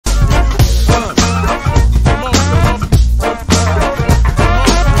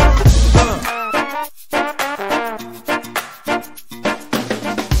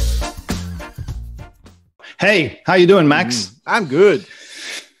Hey, how you doing, Max? I'm good.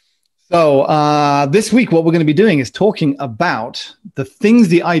 So this week, what we're going to be doing is talking about the things,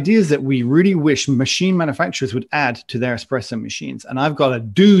 the ideas that we really wish machine manufacturers would add to their espresso machines. And I've got a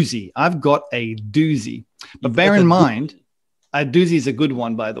doozy. But bear in mind, a doozy is a good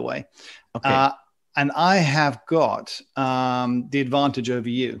one, by the way. Okay. And I have got the advantage over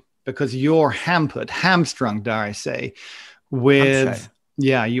you because you're hamstrung, dare I say, with...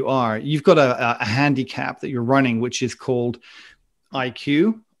 Yeah, you are. You've got a handicap that you're running, which is called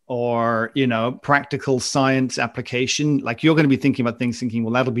IQ or, practical science application. Like you're going to be thinking about things, thinking,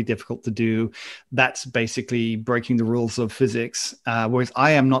 well, that'll be difficult to do. That's basically breaking the rules of physics. Whereas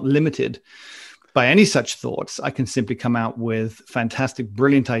I am not limited by any such thoughts. I can simply come out with fantastic,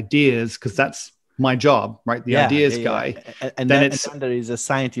 brilliant ideas because that's my job, right? The ideas guy. And then there is a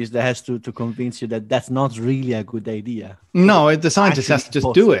scientist that has to convince you that that's not really a good idea. No, the scientist has to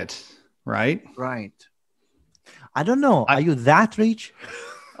just do it, right? Right. I don't know. Are you that rich?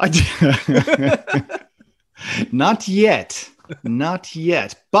 Not yet.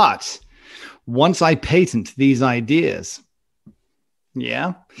 But once I patent these ideas,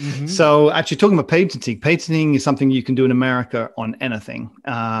 So actually talking about patenting is something you can do in America on anything.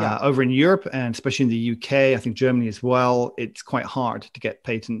 Over in Europe and especially in the UK, I think Germany as well, it's quite hard to get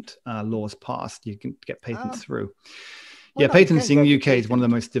patent laws passed. You can get patents through. Patenting in the UK is one of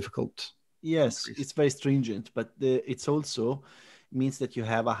the most difficult. Yes, countries. It's very stringent, but it's also means that you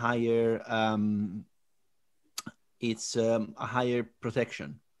have a higher a higher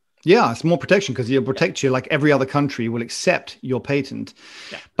protection. Yeah, it's more protection because it'll protect you like every other country will accept your patent.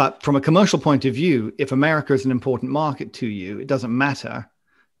 Yeah. But from a commercial point of view, if America is an important market to you, it doesn't matter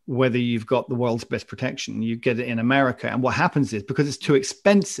whether you've got the world's best protection. You get it in America. And what happens is because it's too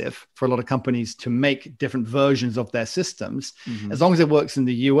expensive for a lot of companies to make different versions of their systems, as long as it works in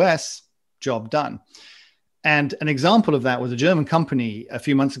the US, job done. And an example of that was a German company. A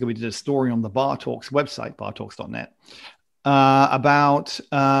few months ago, we did a story on the Bar Talks website, bartalks.net. About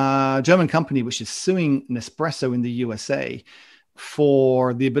a German company which is suing Nespresso in the USA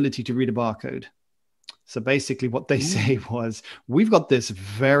for the ability to read a barcode. So basically what they say was, we've got this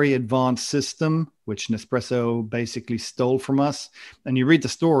very advanced system, which Nespresso basically stole from us. And you read the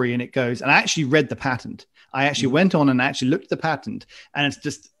story and it goes, and I actually read the patent. I actually went on and actually looked at the patent, and it's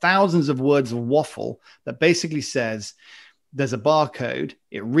just thousands of words of waffle that basically says there's a barcode,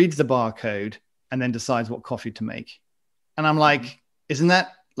 it reads the barcode, and then decides what coffee to make. And I'm like, isn't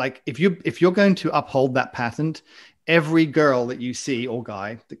that like, if you're going to uphold that patent, every girl that you see or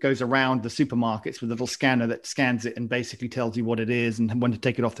guy that goes around the supermarkets with a little scanner that scans it and basically tells you what it is and when to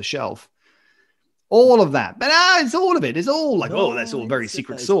take it off the shelf, all of that. But it's all of it. It's all like, that's all very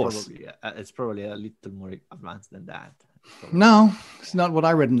secret sauce. It's probably a little more advanced than that. No, it's not what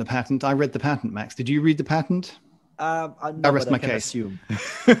I read in the patent. I read the patent, Max. Did you read the patent? I rest my case. So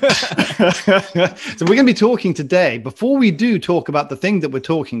we're going to be talking today. Before we do talk about the thing that we're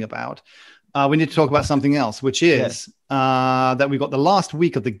talking about, we need to talk about something else, which is that we got the last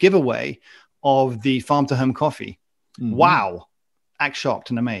week of the giveaway of the farm to home coffee. Wow. Act shocked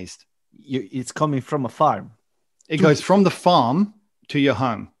and amazed. It's coming from a farm. It goes from the farm to your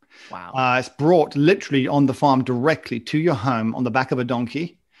home. Wow. It's brought literally on the farm directly to your home on the back of a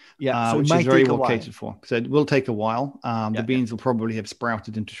donkey. Yeah, so which is very well catered for. So it will take a while. The beans will probably have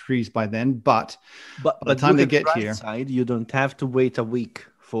sprouted into trees by then, but by the time they get here, you don't have to wait a week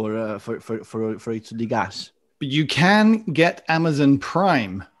for it to degas. But you can get Amazon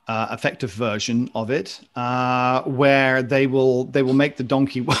Prime effective version of it, where they will make the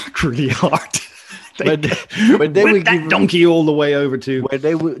donkey work really hard. They will that donkey all the way over to where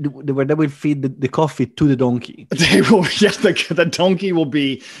they will feed the coffee to the donkey. They will, the donkey will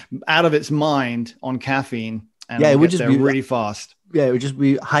be out of its mind on caffeine, and it would just be really fast. Yeah, it would just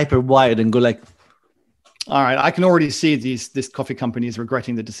be hyper wired and go like. All right, I can already see this coffee company is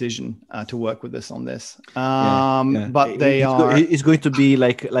regretting the decision to work with us on this. But it's going to be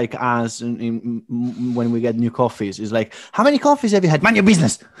like us when we get new coffees. It's like, how many coffees have you had? Mind your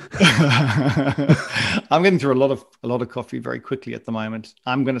business. I'm getting through a lot of coffee very quickly at the moment.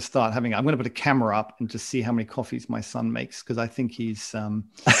 I'm going to put a camera up and just see how many coffees my son makes, because I think he's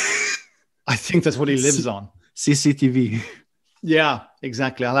I think that's what he lives on. CCTV. Yeah,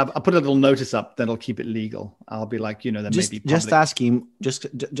 exactly. I'll put a little notice up that'll keep it legal. I'll be like, there may be public.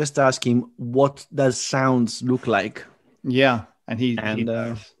 Just ask him what does sounds look like. Yeah, and he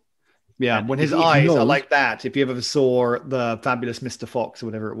knows. Yeah, when his eyes are like that. If you ever saw the Fabulous Mr. Fox or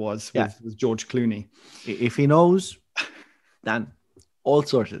whatever it was with George Clooney. If he knows, then all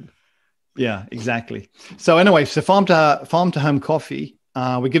sorted. Yeah, exactly. So anyway, farm to home coffee.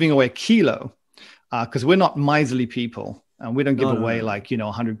 We're giving away a kilo because we're not miserly people. And we don't give away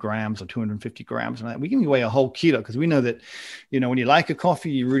 100 grams or 250 grams. We give away a whole kilo because we know that, when you like a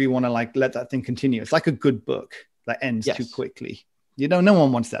coffee, you really want to let that thing continue. It's like a good book that ends too quickly. No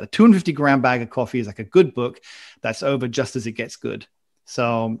one wants that. A 250 gram bag of coffee is like a good book that's over just as it gets good.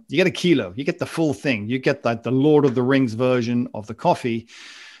 So you get a kilo, you get the full thing. You get the Lord of the Rings version of the coffee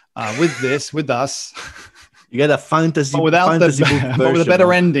with us. You get a fantasy, but without fantasy book but version, with a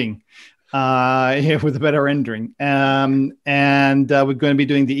better ending. With a better rendering. And we're going to be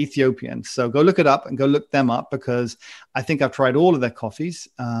doing the Ethiopian. So go look it up and go look them up because I think I've tried all of their coffees.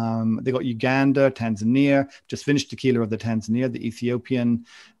 They got Uganda, Tanzania, just finished a kilo of the Tanzania, the Ethiopian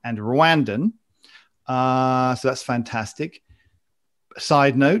and Rwandan. So that's fantastic.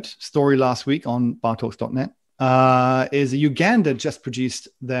 Side note, story last week on bartalks.net is Uganda just produced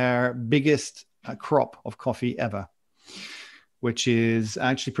their biggest crop of coffee ever, which is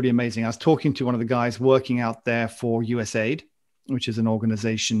actually pretty amazing. I was talking to one of the guys working out there for USAID, which is an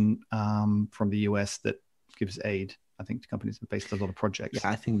organization from the US that gives aid, I think, to companies that based a lot of projects. Yeah,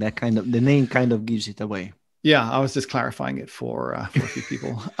 I think that the name kind of gives it away. Yeah, I was just clarifying it for a few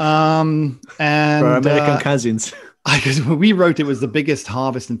people. And for our American cousins. Because we wrote it was the biggest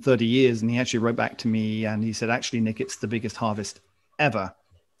harvest in 30 years, and he actually wrote back to me and he said, actually, Nick, it's the biggest harvest ever.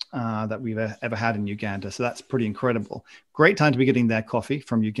 That we've ever had in Uganda. So that's pretty incredible. Great time to be getting their coffee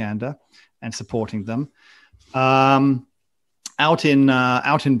from Uganda and supporting them. Out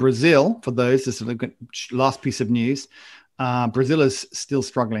in Brazil, for those, this is the last piece of news. Brazil is still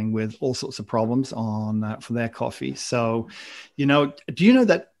struggling with all sorts of problems for their coffee. So, do you know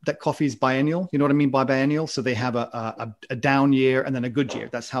that coffee is biennial? You know what I mean by biennial? So they have a down year and then a good year.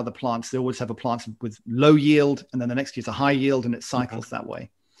 That's how they always have a plant with low yield, and then the next year's a high yield, and it cycles that way.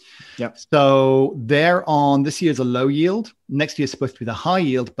 Yeah. So this year's a low yield. Next year's supposed to be the high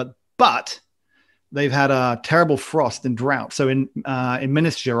yield, but they've had a terrible frost and drought. So in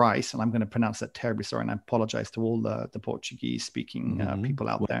Minas Gerais, and I'm going to pronounce that terribly, sorry, and I apologize to all the Portuguese speaking people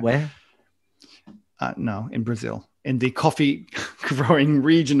out there. Where? No, in Brazil, in the coffee growing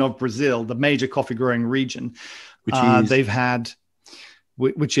region of Brazil, the major coffee growing region, they've had,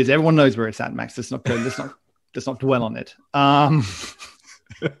 which is everyone knows where it's at, Max. Let's not dwell on it.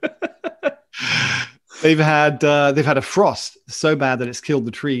 They've had a frost so bad that it's killed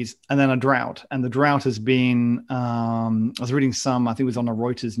the trees, and then a drought. And the drought has been, I was reading I think it was on a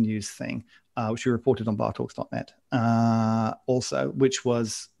Reuters news thing, which we reported on bartalks.net also, which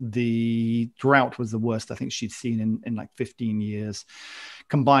was the drought was the worst I think she'd seen in like 15 years.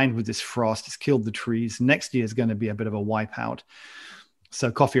 Combined with this frost, it's killed the trees. Next year is going to be a bit of a wipeout. So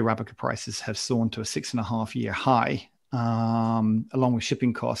coffee Arabica prices have soared to a 6.5-year high. Along with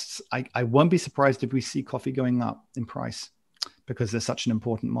shipping costs, I won't be surprised if we see coffee going up in price because they're such an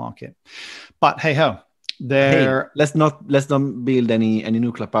important market. But hey ho, let's not build any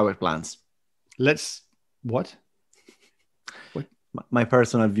nuclear power plants. What? My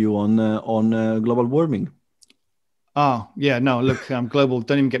personal view on global warming. Oh yeah, no. Look, global.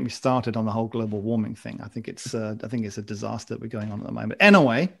 Don't even get me started on the whole global warming thing. I think it's a disaster that we're going on at the moment.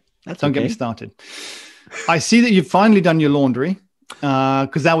 Anyway, don't get me started. I see that you've finally done your laundry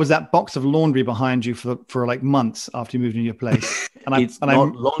because that was that box of laundry behind you for like months after you moved into your place. And it's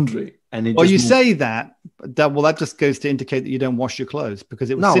not laundry. And you moved. Say that, that just goes to indicate that you don't wash your clothes because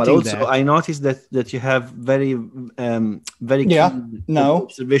it was sitting there. I noticed that you have very keen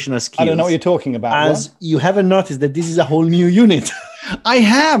observational skills. I don't know what you're talking about. You haven't noticed that this is a whole new unit. I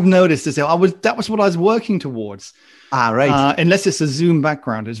have noticed this. That was what I was working towards. Right. Unless it's a Zoom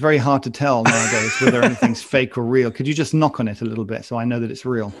background, it's very hard to tell nowadays whether anything's fake or real. Could you just knock on it a little bit so I know that it's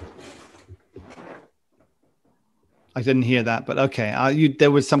real? I didn't hear that, but okay.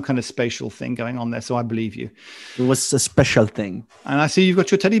 There was some kind of spatial thing going on there, so I believe you. It was a special thing. And I see you've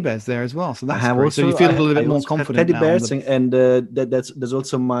got your teddy bears there as well, so that's great. Also, so you feel a little bit more confident teddy now. Bears and there's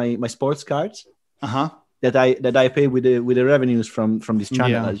also my sports cards. That I pay with the revenues from this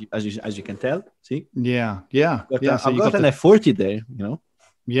channel, as you can tell. See? Yeah. But, I've got an F40 there,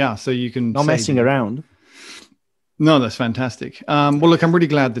 Yeah, so you can not messing around. No, that's fantastic. Well, look, I'm really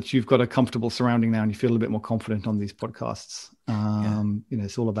glad that you've got a comfortable surrounding now and you feel a bit more confident on these podcasts.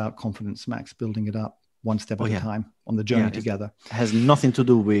 It's all about confidence, Max, building it up one step at a time on the journey together. It has nothing to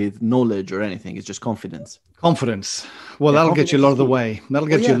do with knowledge or anything. It's just confidence. Well, that'll get you a lot of the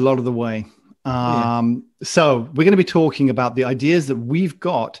way. So we're going to be talking about the ideas that we've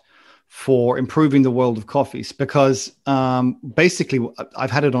got for improving the world of coffees, because basically I've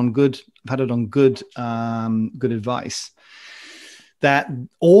had it on good advice that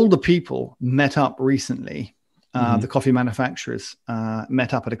all the people met up recently. The coffee manufacturers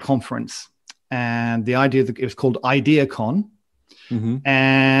met up at a conference, and the idea that it was called IdeaCon.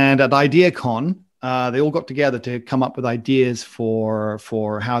 And at IdeaCon, they all got together to come up with ideas for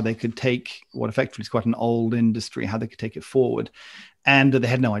how they could take what effectively is quite an old industry, how they could take it forward. And they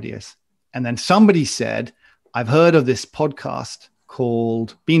had no ideas. And then somebody said, I've heard of this podcast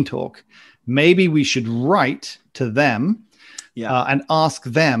called Bean Talk. Maybe we should write to them and ask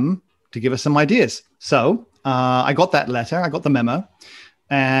them to give us some ideas. So I got that letter. I got the memo.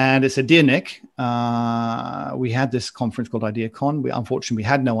 And it said, Dear Nick, we had this conference called IdeaCon. Unfortunately, we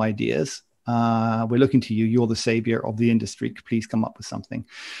had no ideas. We're looking to you. You're the savior of the industry. Please come up with something.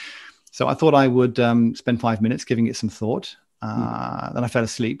 So I thought I would spend 5 minutes giving it some thought. Then I fell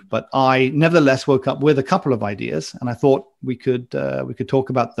asleep. But I nevertheless woke up with a couple of ideas. And I thought we could talk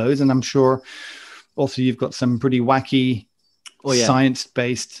about those. And I'm sure also you've got some pretty wacky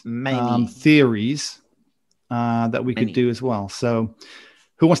science-based theories that we could do as well. So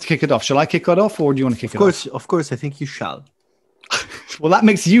who wants to kick it off? Shall I kick it off, or do you want to kick it off? Of course, I think you shall. Well, that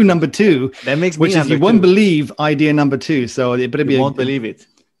makes you number two. That makes me which is you won't believe idea number two. So it better be. You won't believe it.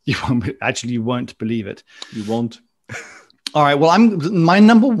 You won't. Actually, you won't believe it. You won't. All right. Well, my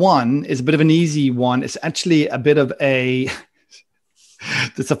number one is a bit of an easy one. It's actually a bit of a.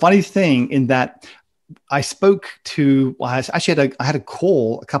 It's a funny thing in that I spoke to. Well, I had a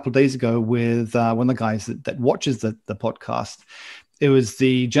call a couple of days ago with one of the guys that watches the podcast. It was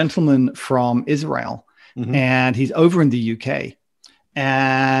the gentleman from Israel, and he's over in the UK,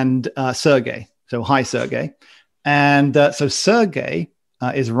 and Sergey. So hi, Sergey. And so Sergey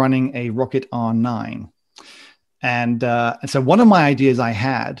is running a Rocket R9. And so one of my ideas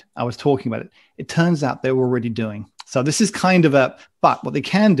I was talking about it. It turns out they were already doing. So this is kind of but what they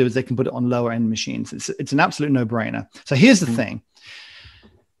can do is they can put it on lower end machines. It's an absolute no brainer. So here's the thing.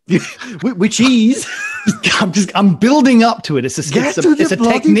 Which is I'm building up to it. It's a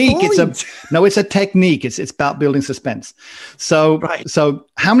technique. It's a technique. It's about building suspense. So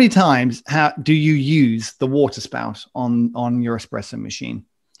how many times do you use the water spout on your espresso machine?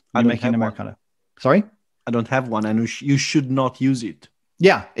 You're making an Americano. Sorry? I don't have one, and you should not use it.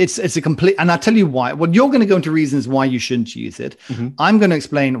 Yeah, it's a complete, and I'll tell you why. Well, you're going to go into reasons why you shouldn't use it. I'm going to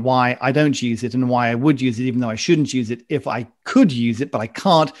explain why I don't use it and why I would use it, even though I shouldn't use it if I could use it, but I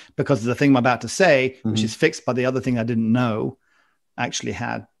can't because of the thing I'm about to say, which is fixed by the other thing I didn't know actually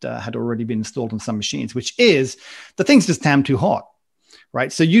had already been installed on some machines, which is the thing's just damn too hot,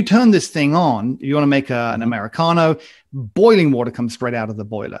 right? So you turn this thing on, you want to make an Americano, boiling water comes straight out of the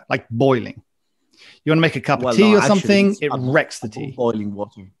boiler, like boiling. You want to make a cup of tea or something, it wrecks the tea. Boiling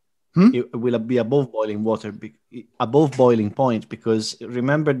water. It will be above boiling water, above boiling point, because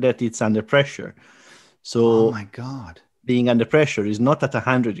remember that it's under pressure. So oh my God. Being under pressure is not at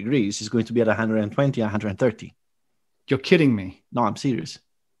 100 degrees. It's going to be at 120, 130. You're kidding me. No, I'm serious.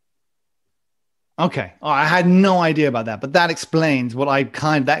 Okay. Oh, I had no idea about that, but that explains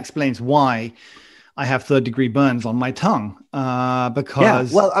that explains why I have third-degree burns on my tongue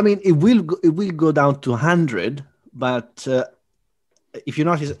because. Yeah, well, I mean, it will go down to 100, but if you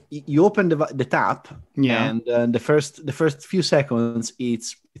notice, you open the tap, and the first few seconds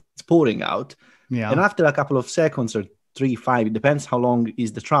it's pouring out, and after a couple of seconds or 3-5, it depends how long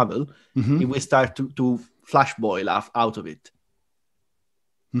is the travel, it will start to flash boil out of it.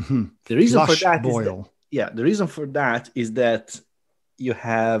 The reason for that is that you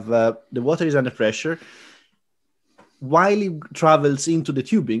have the water is under pressure. While it travels into the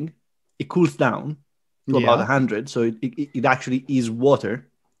tubing, it cools down to about 100. So it actually is water.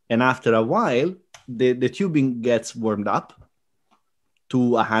 And after a while, the tubing gets warmed up to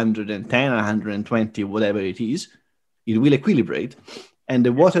 110, 120, whatever it is. It will equilibrate. And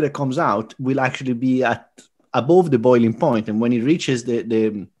the water that comes out will actually be above the boiling point. And when it reaches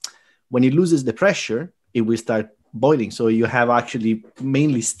when it loses the pressure, it will start boiling. So you have actually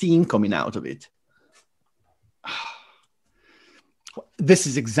mainly steam coming out of it. This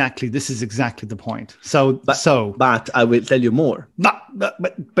is exactly the point. But I will tell you more.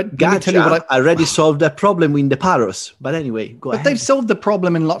 But Gotcha. Tell you what I already solved that problem in the Paros. But anyway, go ahead. But they've solved the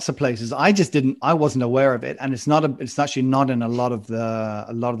problem in lots of places. I wasn't aware of it, and it's actually not in a lot of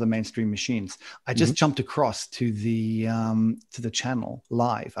the mainstream machines. I just jumped across to the channel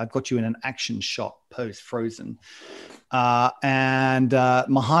live. I've got you in an action shot post frozen, and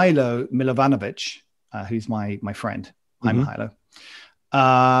Mihailo Milovanovic, who's my friend. Hi, Mihailo.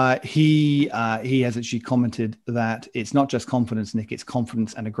 He has actually commented that it's not just confidence, Nick, it's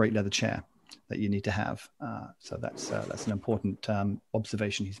confidence and a great leather chair that you need to have. So that's an important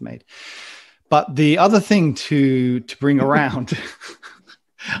observation he's made. But the other thing to bring around,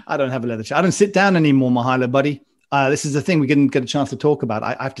 I don't have a leather chair. I don't sit down anymore, Mihailo, buddy. This is the thing we didn't get a chance to talk about.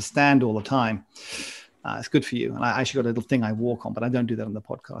 I have to stand all the time. It's good for you. And I actually got a little thing I walk on, but I don't do that on the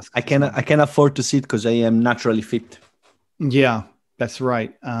podcast. I can afford to sit because I am naturally fit. Yeah, that's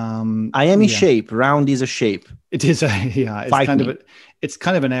right. I am in shape. Round is a shape. It is it's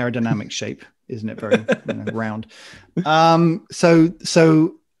kind of an aerodynamic shape, isn't it? Very round.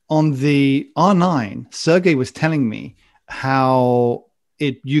 So on the R9, Sergey was telling me how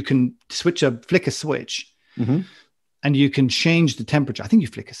you can flick a switch. Mm-hmm. And you can change the temperature. I think you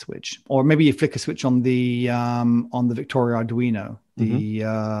flick a switch, or maybe you flick a switch on the Victoria Arduino, the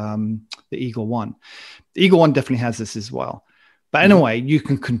Eagle One. The Eagle One definitely has this as well. But anyway, you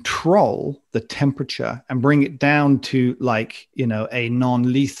can control the temperature and bring it down to a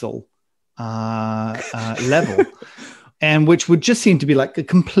non-lethal level, and which would just seem to be like a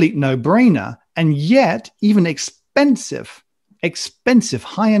complete no-brainer. And yet, even expensive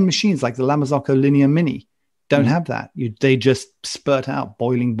high-end machines like the Lamazocco Linear Mini don't have that. They just spurt out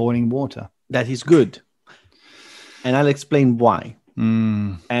boiling water. That is good. And I'll explain why.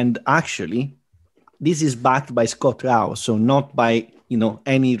 And actually, this is backed by Scott Rao, so not by,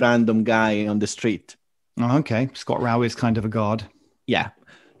 any random guy on the street. Oh, okay. Scott Rao is kind of a god. Yeah.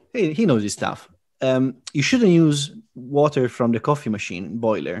 He knows his stuff. You shouldn't use water from the coffee machine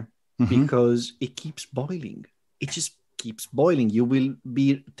boiler because it keeps boiling. It just keeps boiling. You will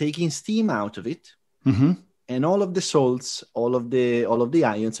be taking steam out of it. Mm-hmm. And all of the salts, all of the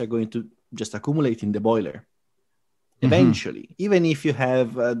ions are going to just accumulate in the boiler. Eventually, even if you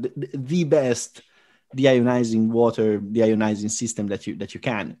have the best deionizing system that you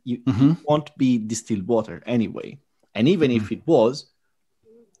can, it won't be distilled water anyway. And even if it was,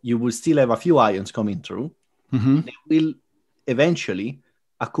 you will still have a few ions coming through. They will eventually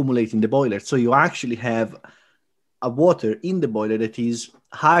accumulate in the boiler. So you actually have a water in the boiler that is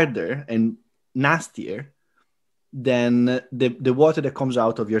harder and nastier than the water that comes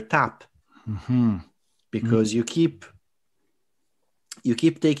out of your tap, because you keep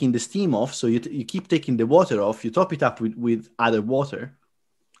taking the steam off, so you keep taking the water off, you top it up with other water,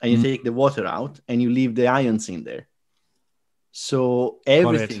 and you take the water out, and you leave the ions in there. So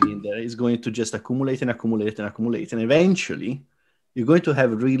everything in there is going to just accumulate and accumulate and accumulate, and eventually you're going to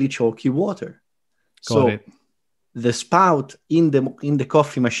have really chalky water. The spout in the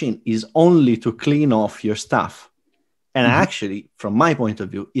coffee machine is only to clean off your stuff. And actually, from my point of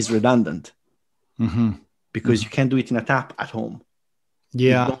view, is redundant because you can do it in a tap at home.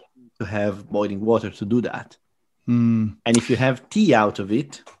 Yeah. You don't need to have boiling water to do that. And if you have tea out of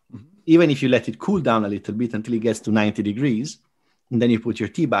it, even if you let it cool down a little bit until it gets to 90 degrees, and then you put your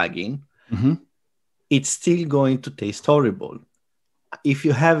tea bag in, it's still going to taste horrible. If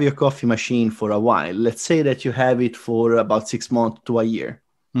you have your coffee machine for a while, let's say that you have it for about 6 months to a year,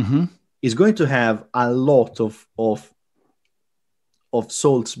 it's going to have a lot of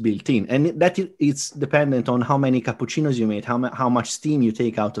salts built in, and that it's dependent on how many cappuccinos you made, how much steam you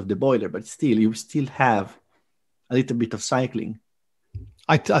take out of the boiler, but still you still have a little bit of cycling.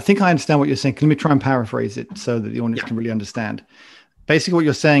 I think I understand what you're saying. Let me try and paraphrase it so that the audience can really understand. Basically what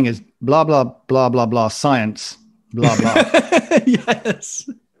you're saying is blah blah blah blah blah science blah blah. Yes.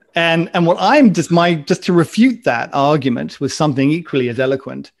 And what I'm just to refute that argument with something equally as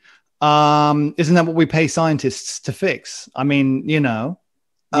eloquent. Isn't that what we pay scientists to fix? I mean,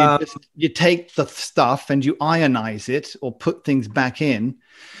 you take the stuff and you ionize it or put things back in.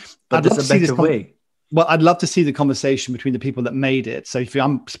 But there's a better way. Well, I'd love to see the conversation between the people that made it. So if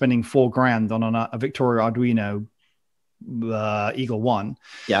I'm spending $4,000 on a Victoria Arduino Eagle One,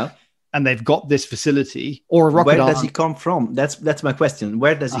 and they've got this facility or a rocket where arm. Does it come from? That's my question.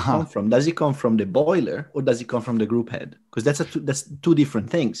 Where does it come from? Does it come from the boiler or does it come from the group head? Because that's two different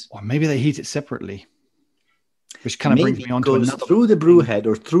things. Or maybe they heat it separately, which kind of brings me on to another through the brew head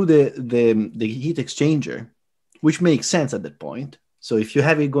or through the heat exchanger, which makes sense at that point. So if you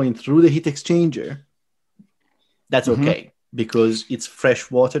have it going through the heat exchanger, that's okay because it's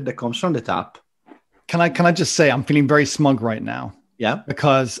fresh water that comes from the tap. Can I just say I'm feeling very smug right now? Yeah.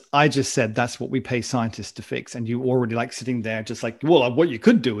 Because I just said that's what we pay scientists to fix. And you already sitting there just like, well, what you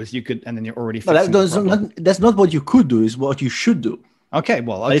could do is and then you're already fixing that's not what you could do, is what you should do. Okay,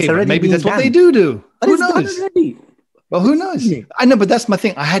 well, maybe that's what they do. Who knows? Well, who knows? I know, but that's my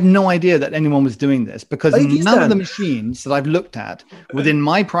thing. I had no idea that anyone was doing this because none of the machines that I've looked at within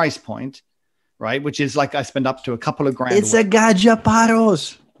my price point, right, which is I spend up to a couple of grand. It's a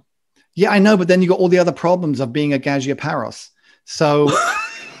Gagiaparos. Yeah, I know, but then you got all the other problems of being a Gagiaparos. So,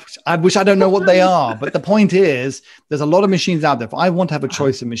 which I don't know what they are, but the point is, there's a lot of machines out there. If I want to have a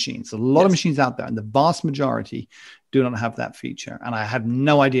choice of machines, there's a lot of machines out there, and the vast majority do not have that feature. And I have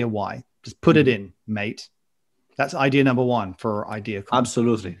no idea why. Just put it in, mate. That's idea number one for IdeaCon.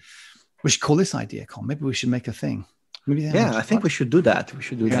 Absolutely. We should call this IdeaCon. Maybe we should make a thing. Maybe I think we should do that. We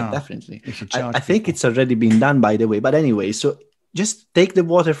should do that, definitely. I think it's already been done, by the way. But anyway, so just take the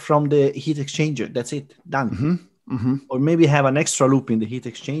water from the heat exchanger. That's it. Done. Or maybe have an extra loop in the heat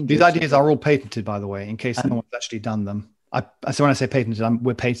exchanger. These ideas are all patented, by the way, in case no one's actually done them. So when I say patented,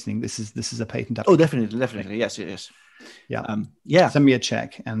 we're patenting. This is a patent. Oh, definitely. Yes. Yeah. Send me a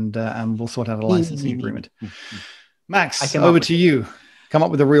check, and we'll sort out a licensing agreement. Max, over to you. Come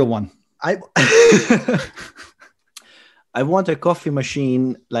up with a real one. I want a coffee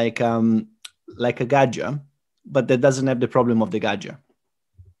machine like a Gadget, but that doesn't have the problem of the Gadget.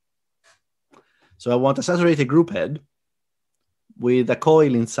 So I want a saturated group head with a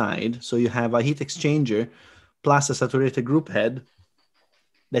coil inside. So you have a heat exchanger plus a saturated group head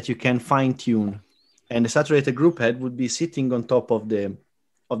that you can fine tune. And the saturated group head would be sitting on top of the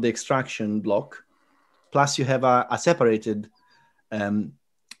extraction block. Plus you have a separated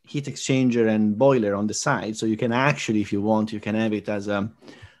heat exchanger and boiler on the side. So you can actually, if you want, you can have it as a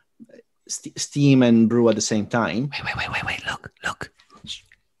steam and brew at the same time. Wait. Look.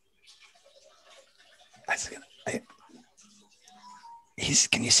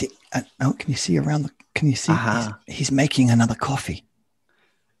 Can you see? Can you see around can you see? He's making another coffee.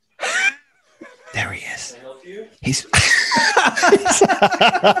 There he is. Can I help you? He's.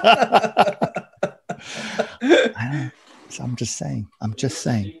 So I'm just saying.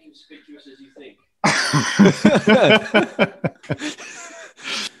 Inconspicuous as you think.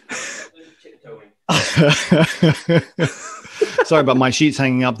 Sorry about my sheets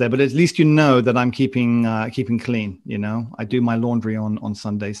hanging up there, but at least you know that I'm keeping clean. You know, I do my laundry on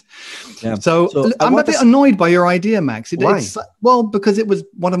Sundays. Yeah. So I'm a bit annoyed by your idea, Max. Why? Well, because it was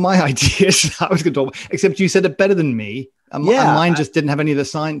one of my ideas. I was going to talk, except you said it better than me. And mine just didn't have any of the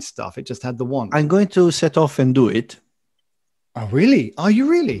science stuff. It just had the one. I'm going to set off and do it. Oh, really? Are you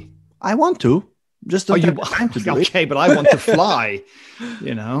really? I want to. Just don't have time to do it. Okay, but I want to fly.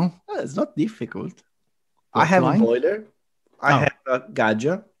 You know, it's not difficult. I have a boiler. I have a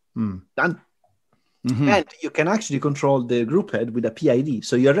Gadget. Done. And you can actually control the group head with a PID.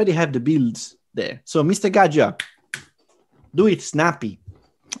 So you already have the builds there. So Mr. Gadget, do it snappy.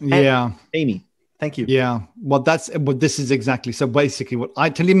 Yeah. Amy, thank you. Yeah. Well, this is exactly. So basically what I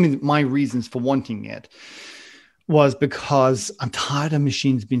tell you my reasons for wanting it was because I'm tired of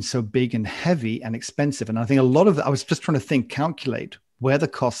machines being so big and heavy and expensive. And I think I was just trying to calculate where the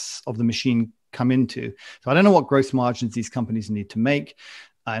costs of the machine come into. So I don't know what gross margins these companies need to make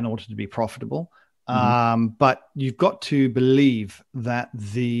in order to be profitable. But you've got to believe that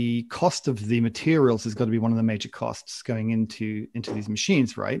the cost of the materials has got to be one of the major costs going into these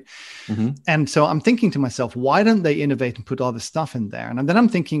machines, right? And so I'm thinking to myself, why don't they innovate and put all this stuff in there? And then I'm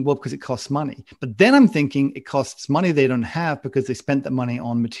thinking, well, because it costs money. But then I'm thinking it costs money they don't have because they spent the money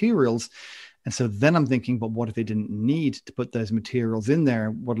on materials. And so then I'm thinking, but what if they didn't need to put those materials in there?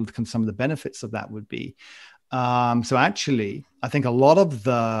 What some of the benefits of that would be? So actually, I think a lot of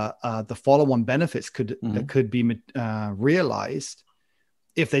the follow-on benefits could be realized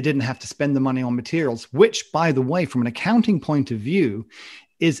if they didn't have to spend the money on materials, which, by the way, from an accounting point of view,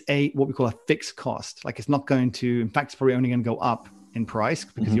 is what we call a fixed cost. Like it's not going to, in fact, it's probably only going to go up in price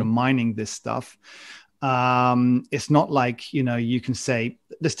because you're mining this stuff. It's not like, you can say,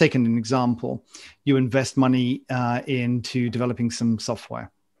 let's take an example. You invest money into developing some software.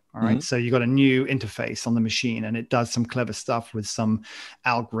 All right. So you got a new interface on the machine and it does some clever stuff with some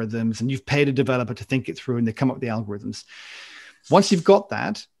algorithms, and you've paid a developer to think it through and they come up with the algorithms. Once you've got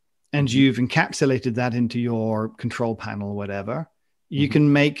that and you've encapsulated that into your control panel or whatever, you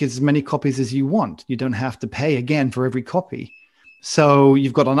can make as many copies as you want. You don't have to pay again for every copy. So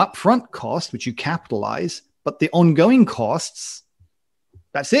you've got an upfront cost, which you capitalize, but the ongoing costs,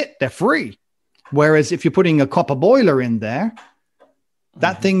 that's it. They're free. Whereas if you're putting a copper boiler in there,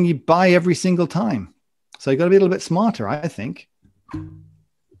 that thing you buy every single time. So you got to be a little bit smarter, I think.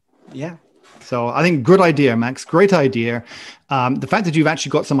 Yeah. So I think good idea, Max. Great idea. The fact that you've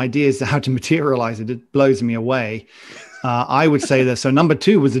actually got some ideas to how to materialize it blows me away. I would say that. So number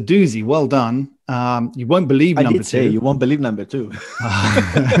 2 was a doozy. Well done. You won't believe number 2. You won't believe number 2.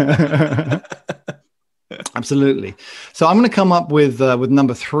 Absolutely. So I'm going to come up with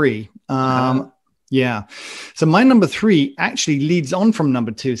number 3. Yeah. So my number 3 actually leads on from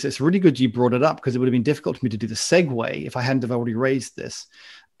number 2. So it's really good you brought it up because it would have been difficult for me to do the segue if I hadn't have already raised this.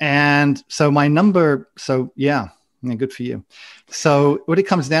 And so good for you. So what it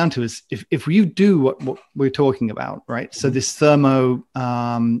comes down to is if you do what we're talking about, right? So this thermo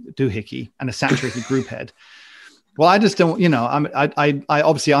doohickey and a saturated group head. Well, I just don't, I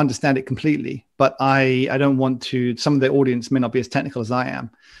obviously understand it completely, but I don't want to. Some of the audience may not be as technical as I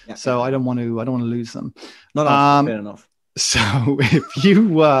am, so I don't want to lose them. No, fair enough. So if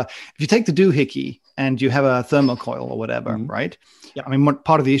you take the doohickey and you have a thermocoil or whatever, right? Yeah. I mean,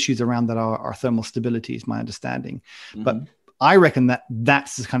 part of the issues around that are thermal stability, is my understanding. But I reckon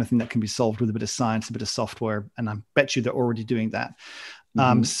that's the kind of thing that can be solved with a bit of science, a bit of software, and I bet you they're already doing that.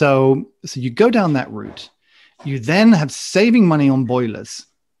 So you go down that route. You then have saving money on boilers,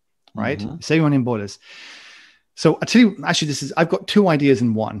 right? Saving money on boilers. So I tell you, actually, I've got two ideas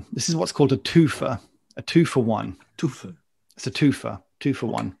in one. This is what's called a twofer, a 2 for 1. Twofer. It's a twofer, 2 for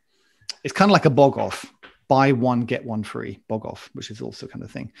 1. It's kind of like a bog off. Buy one, get one free, bog off, which is also kind of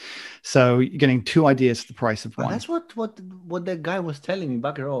thing. So you're getting 2 ideas for the price of one. That's what that guy was telling me,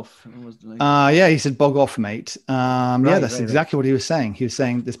 bugger off. It was like... yeah, he said bog off, mate. That's exactly what he was saying. He was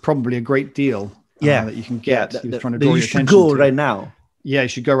saying there's probably a great deal that you can get. He was trying to draw your attention to. You should go right now. Yeah, you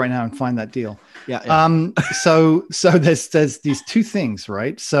should go right now and find that deal. Yeah. So there's these 2 things,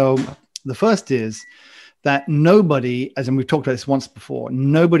 right? So the first is that nobody, as in we've talked about this once before,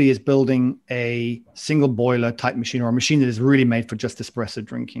 nobody is building a single boiler type machine or a machine that is really made for just espresso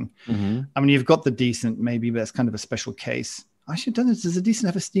drinking. I mean, you've got the Decent maybe, but that's kind of a special case. Actually, does the Decent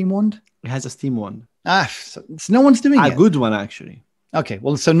have a steam wand? It has a steam wand. So no one's doing it. A good one, actually. Okay,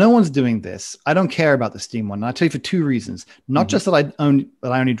 well, so no one's doing this. I don't care about the steam one. And I'll tell you for 2 reasons. Not just that I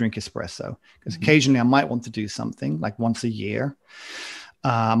only drink espresso, because occasionally I might want to do something like once a year.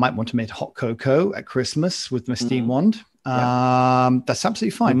 I might want to make hot cocoa at Christmas with my steam wand. That's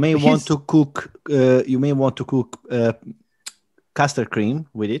absolutely fine. You may want to cook custard cream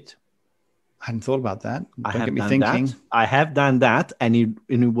with it. I hadn't thought about that. Don't get me thinking. I have done that, and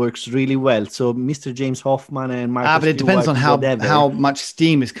it works really well. So Mr. James Hoffman and Marcus but it depends on how much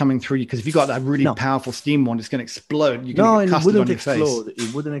steam is coming through you. Because if you've got a really powerful steam wand, it's going to explode. You're going to get custard on your face.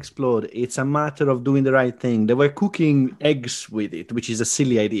 It wouldn't explode. It's a matter of doing the right thing. They were cooking eggs with it, which is a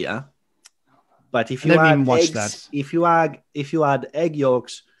silly idea. But if you add eggs, if you add egg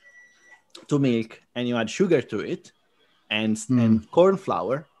yolks to milk and you add sugar to it and corn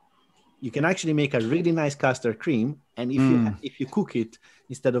flour, you can actually make a really nice custard cream. And if you cook it,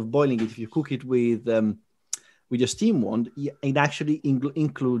 instead of boiling it, if you cook it with your steam wand, it actually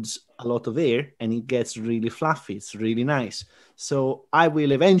includes a lot of air and it gets really fluffy. It's really nice. So I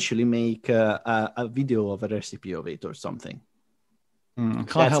will eventually make a video of a recipe of it or something. I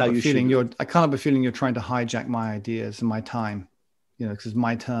can't help but feeling you're trying to hijack my ideas and my time, because it's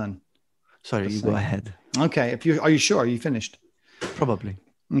my turn. Sorry, you go ahead. Okay. Are you sure? Are you finished? Probably.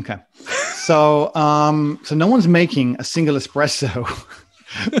 Okay. So no one's making a single espresso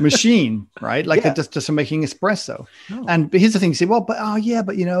machine, right? Like just for making espresso. No. But here's the thing: you say, well,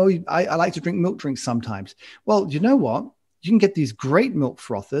 I like to drink milk drinks sometimes. Well, you know what? You can get these great milk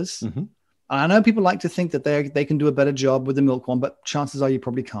frothers. I know people like to think that they can do a better job with the milk one, but chances are you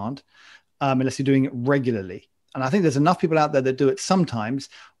probably can't unless you're doing it regularly. And I think there's enough people out there that do it sometimes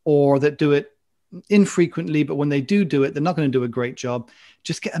or that do it infrequently, but when they do it, they're not going to do a great job.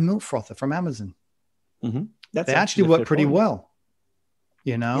 Just get a milk frother from Amazon. They actually work pretty well,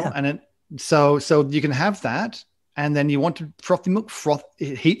 and so you can have that. And then you want to froth the milk,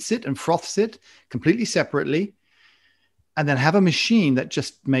 it heats it and froths it completely separately. And then have a machine that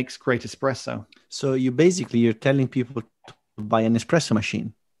just makes great espresso. So you're telling people to buy an espresso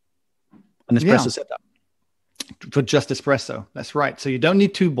machine, an espresso setup. For just espresso. That's right. So you don't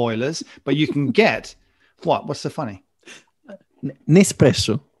need 2 boilers, but you can get what's so funny?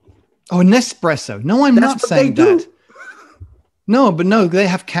 Nespresso. Oh, Nespresso. No, I'm not saying that. No, they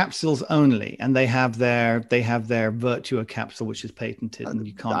have capsules only, and they have their Virtua capsule, which is patented, and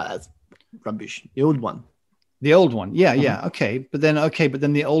you can't. That's rubbish. The old one. The old one. Yeah. Okay. But then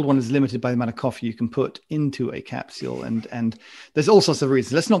the old one is limited by the amount of coffee you can put into a capsule. And there's all sorts of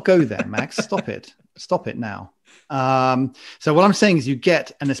reasons. Let's not go there, Max. Stop it. Stop it now. So what I'm saying is you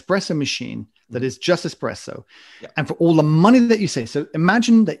get an espresso machine that is just espresso. Yeah. And for all the money that you say, so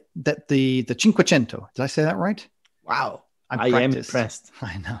imagine that the 500, did I say that right? Wow. I am impressed.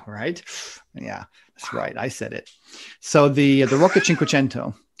 I know, right? Yeah, that's right. I said it. So the Rocket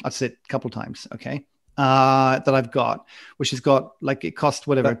 500, I've said it a couple times. Okay. That I've got, which has got it cost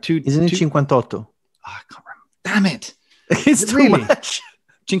whatever. Isn't it 58? Oh, I can't remember. Damn it! It's too much.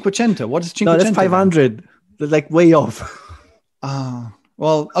 500. What is 500? No, that's 500. They're way off.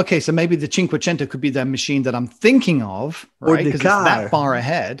 Well, okay. So maybe the 500 could be the machine that I'm thinking of, right? Because it's that far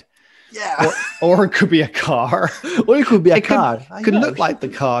ahead. Yeah. Or it could be a car. Or it could be a car. It could look like the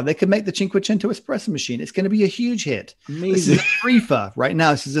car. They could make the 500 espresso machine. It's going to be a huge hit. Amazing. This is a threefer right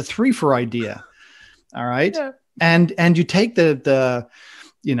now. This is a threefer idea. All right. Yeah. And you take the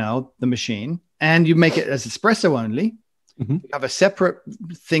machine and you make it as espresso only. Mm-hmm. You have a separate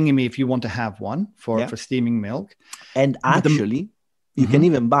thingy if you want to have one for steaming milk. And actually, you can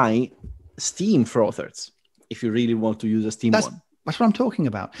even buy steam frothers if you really want to use a steam one. That's what I'm talking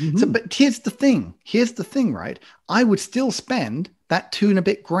about. So, but here's the thing, right? I would still spend that $2 and a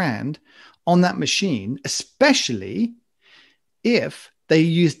bit grand on that machine, especially if they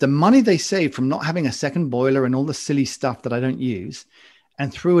used the money they saved from not having a second boiler and all the silly stuff that I don't use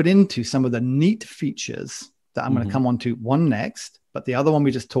and threw it into some of the neat features that I'm going to come on to one next, but the other one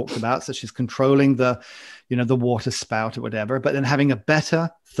we just talked about, such as controlling the water spout or whatever, but then having a better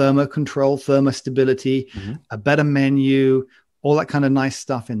thermocontrol, thermostability, a better menu, all that kind of nice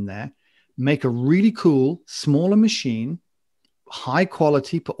stuff in there. Make a really cool, smaller machine, high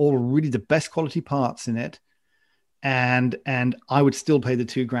quality, put all really the best quality parts in it. And I would still pay the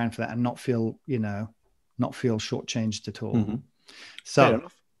 $2 grand for that and not feel shortchanged at all.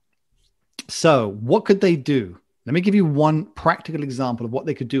 So what could they do? Let me give you one practical example of what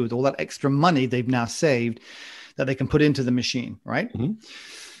they could do with all that extra money they've now saved that they can put into the machine, right?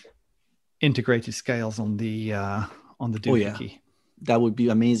 Integrated scales on the doohickey. That would be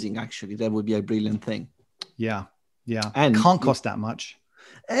amazing, actually. That would be a brilliant thing. Yeah. And can't cost that much.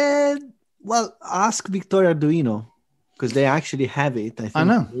 Well, ask Victoria Arduino, because they actually have it. I think I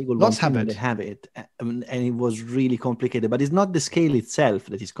know. Lots have it. They have it. And it was really complicated. But it's not the scale itself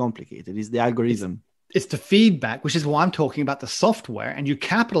that is complicated. It's the algorithm. It's the feedback, which is why I'm talking about the software, and you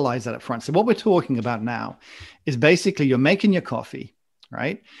capitalize that up front. So what we're talking about now is basically you're making your coffee,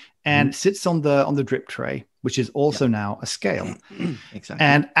 right? And it sits on the drip tray, which is also now a scale. Exactly.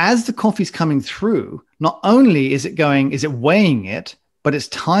 And as the coffee's coming through, not only is it weighing it, but it's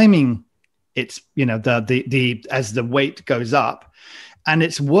timing it's, as the weight goes up, and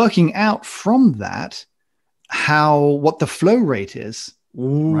it's working out from that what the flow rate is,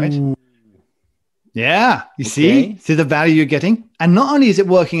 right? Yeah, you see the value you're getting. And not only is it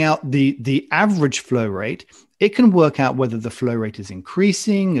working out the average flow rate, it can work out whether the flow rate is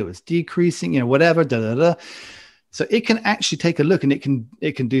increasing, it was decreasing, whatever, So it can actually take a look, and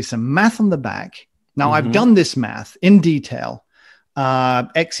it can do some math on the back. Now, I've done this math in detail.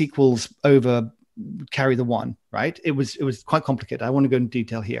 X equals over carry the 1, right? It was quite complicated. I want to go into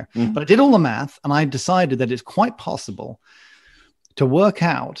detail here, but I did all the math, and I decided that it's quite possible to work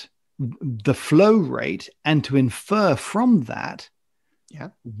out the flow rate and to infer from that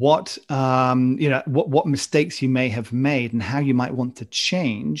what mistakes you may have made and how you might want to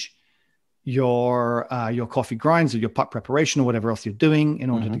change your coffee grinds or your pot preparation or whatever else you're doing in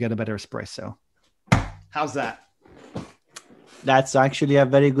order to get a better espresso. How's that? That's actually a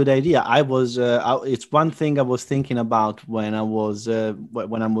very good idea. It's one thing I was thinking about when I was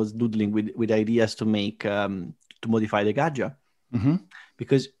doodling with ideas to make to modify the Gadja,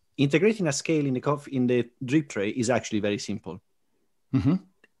 because integrating a scale in the drip tray is actually very simple.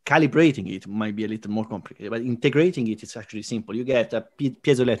 Calibrating it might be a little more complicated, but integrating it is actually simple. You get a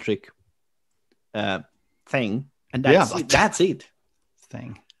piezoelectric thing, and that's it.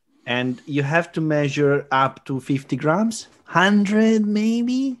 Thing. And you have to measure up to 50 grams, 100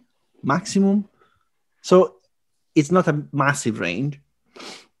 maybe, maximum. So it's not a massive range.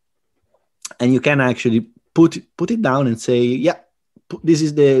 And you can actually put it down and say, this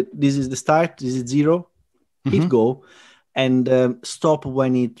is the start, this is 0, hit go, and stop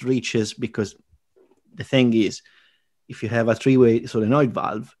when it reaches, because the thing is, if you have a 3-way solenoid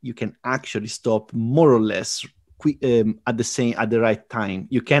valve, you can actually stop more or less at the right time.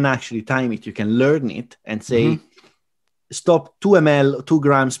 You can actually time it. You can learn it and say, stop 2 ml, 2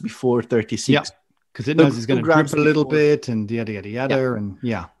 grams before 36. Yeah, because it knows it's going to drip a little bit and yada, yada, yada. And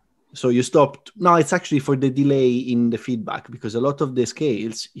so you stopped. Now it's actually for the delay in the feedback, because a lot of the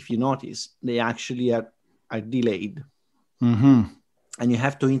scales, if you notice, they actually are delayed. And you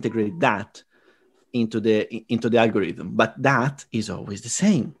have to integrate that into the algorithm. But that is always the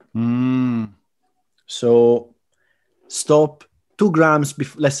same. So stop 2 grams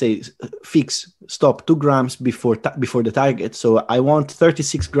let's say stop 2 grams before the target. So I want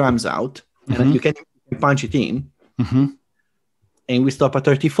 36 grams out, and you can punch it in, and we stop at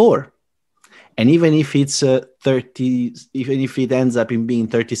 34. And even if it's 30, even if it ends up in being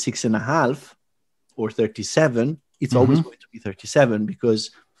 36 and a half or 37, it's always going to be 37,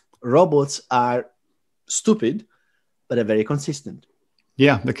 because robots are stupid, but are very consistent.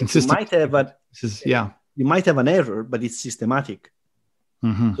 Yeah, they're consistent. You might have an error, but it's systematic.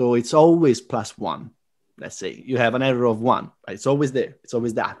 So it's always +1. Let's say you have an error of 1. It's always there. It's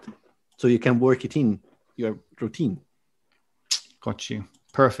always that. So you can work it in your routine. Got you.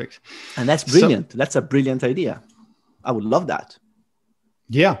 Perfect. And that's brilliant. That's a brilliant idea. I would love that.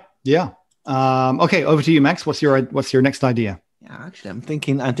 Yeah. Okay, over to you, Max. What's your next idea? Yeah, actually, I'm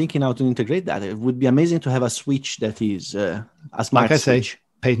thinking how to integrate that. It would be amazing to have a switch that is a smart Like I switch. say,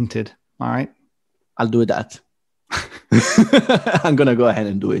 patented. All right. I'll do that. I'm gonna go ahead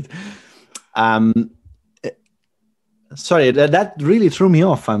and do it. Sorry, that really threw me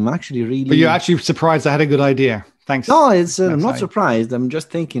off. I'm actually really. But you're actually surprised I had a good idea. Thanks. No, I'm not surprised. I'm just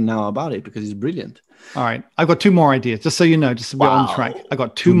thinking now about it because it's brilliant. All right, I've got 2 more ideas. Just so you know, just so we're on track. I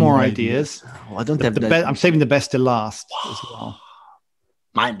got 2 more ideas. Oh, I don't have that. I'm saving the best to last as well.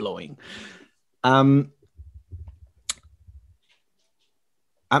 Mind blowing. I'm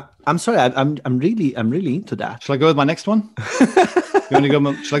sorry. I'm really into that. Shall I go with my next one? You want to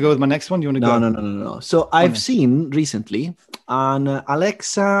go? Shall I go with my next one? Do you want to go? No. So I've seen recently on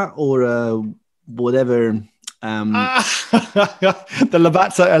Alexa or whatever. The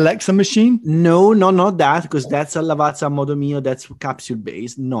Lavazza Alexa machine? No, not that, because that's a Lavazza Modo Mio. That's capsule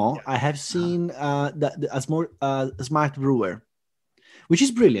based. No, I have seen a smart brewer, which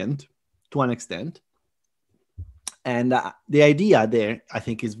is brilliant to an extent. And the idea there, I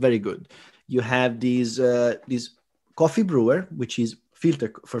think, is very good. You have these coffee brewer, which is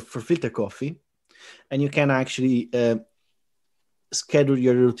filter for filter coffee, and you can actually schedule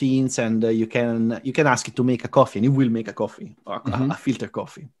your routines, and you can ask it to make a coffee, and it will make a coffee, or a filter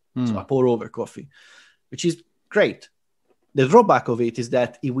coffee, so a pour over coffee, which is great. The drawback of it is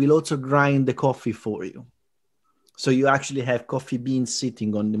that it will also grind the coffee for you, so you actually have coffee beans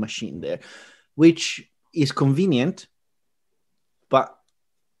sitting on the machine there, which is convenient, but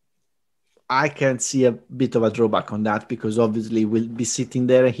I can see a bit of a drawback on that, because obviously we'll be sitting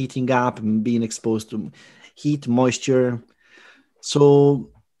there heating up and being exposed to heat, moisture.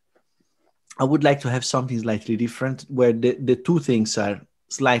 So I would like to have something slightly different, where the two things are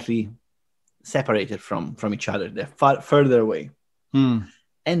slightly separated from each other. They're further away. And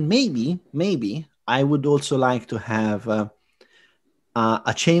maybe I would also like to have a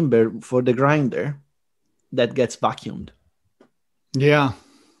chamber for the grinder that gets vacuumed. Yeah.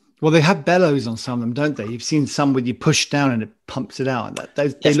 Well, they have bellows on some of them, don't they? You've seen some where you push down and it pumps it out.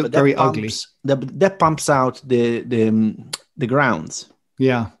 They look very ugly. That pumps out the grounds.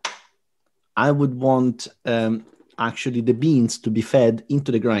 Yeah. I would want actually the beans to be fed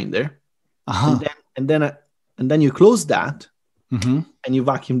into the grinder, and then you close that, and you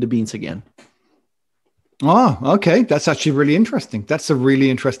vacuum the beans again. Oh, okay. That's actually really interesting. That's a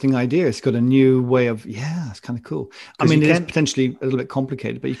really interesting idea. It's got a new way of, it's kind of cool. I mean, it is potentially a little bit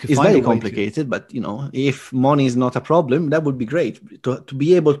complicated, but you could find a way. It's very complicated, but if money is not a problem, that would be great to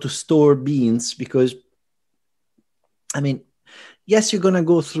be able to store beans, because, I mean, yes, you're going to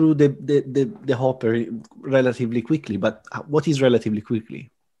go through the hopper relatively quickly, but what is relatively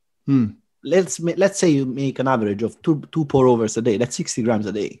quickly? Let's say you make an average of two pour overs a day. That's 60 grams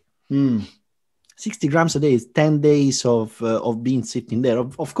a day. 60 grams a day is 10 days of beans sitting there.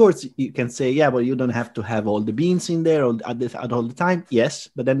 Of course, you can say, yeah, but you don't have to have all the beans in there at all the time. Yes,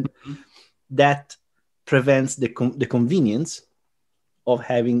 but then that prevents the convenience of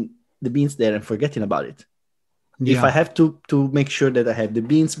having the beans there and forgetting about it. Yeah. If I have to make sure that I have the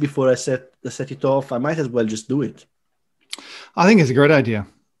beans before I set it off, I might as well just do it. I think it's a great idea.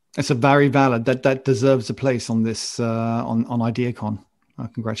 It's a very valid, that deserves a place on this on IdeaCon.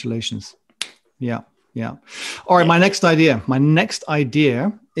 Congratulations. Yeah. All right, my next idea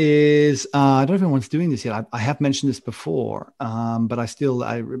is, I don't know if anyone's doing this yet. I have mentioned this before, but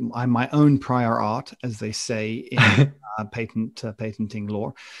I'm my own prior art, as they say in patenting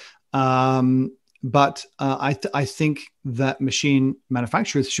law. But I think that machine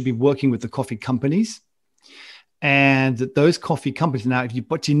manufacturers should be working with the coffee companies, and that those coffee companies, now,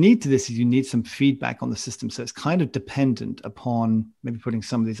 what you need to this is you need some feedback on the system. So it's kind of dependent upon maybe putting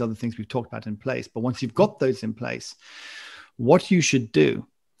some of these other things we've talked about in place. But once you've got those in place, what you should do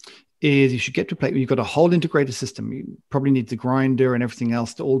is you should get to a place where you've got a whole integrated system. You probably need the grinder and everything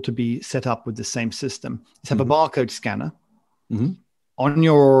else to be set up with the same system. Let's have a barcode scanner on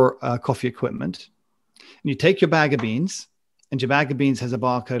your coffee equipment. And you take your bag of beans, and your bag of beans has a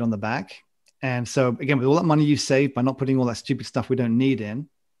barcode on the back. And so, again, with all that money you save by not putting all that stupid stuff we don't need in,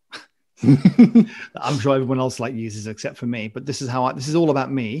 I'm sure everyone else uses except for me. But this is this is all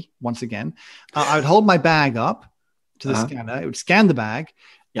about me. Once again, I would hold my bag up to the scanner. It would scan the bag,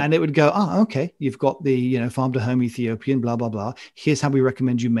 and it would go, okay, you've got the farm to home Ethiopian, blah blah blah. Here's how we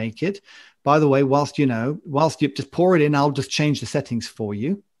recommend you make it. By the way, whilst you just pour it in, I'll just change the settings for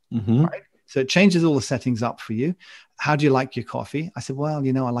you. Right? So it changes all the settings up for you. How do you like your coffee? I said, well,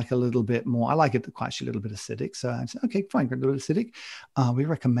 I like a little bit more. I like it actually a little bit acidic. So I said, okay, fine, a little acidic. We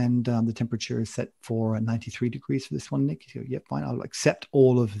recommend the temperature is set for 93 degrees for this one, Nick. Yep, fine. I'll accept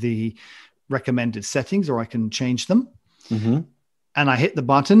all of the recommended settings, or I can change them. Mm-hmm. And I hit the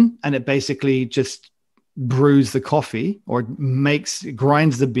button, and it basically just brews the coffee, or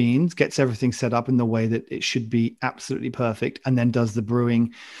grinds the beans, gets everything set up in the way that it should be absolutely perfect, and then does the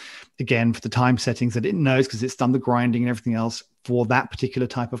brewing again for the time settings that it knows, because it's done the grinding and everything else for that particular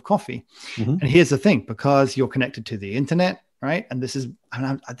type of coffee. Mm-hmm. And here's the thing, because you're connected to the internet, right? And this is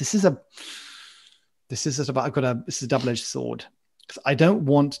a double-edged sword. I don't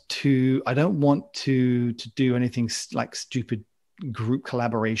want to do anything like stupid group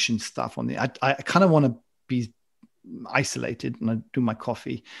collaboration stuff on the. I kind of want to be isolated and I do my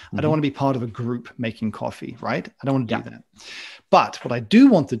coffee. Mm-hmm. I don't want to be part of a group making coffee, right? I don't want to do that. But what I do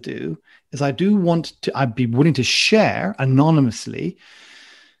want to do is I'd be willing to share anonymously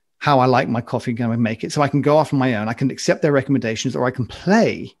how I like my coffee, going to make it, so I can go off on my own. I can accept their recommendations, or I can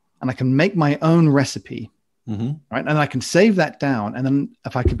play and I can make my own recipe. Mm-hmm. Right. And I can save that down. And then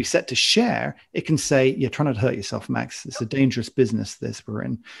if I could be set to share, it can say, you're trying to hurt yourself, Max. It's a dangerous business this we're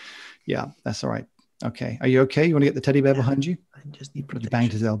in. Yeah, that's all right. Okay. Are you okay? You want to get the teddy bear behind you? I just need protection. You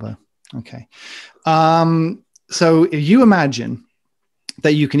banged his elbow. Okay. So if you imagine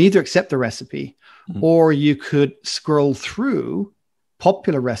that you can either accept the recipe, Mm-hmm. or you could scroll through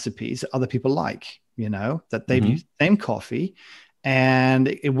popular recipes that other people like, that they've Mm-hmm. used the same coffee, and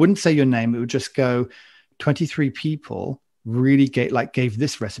it wouldn't say your name. It would just go, 23 people really gave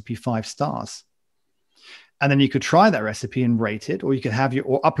this recipe 5 stars. And then you could try that recipe and rate it, or you could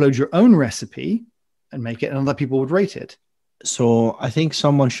upload your own recipe and make it, and other people would rate it. So I think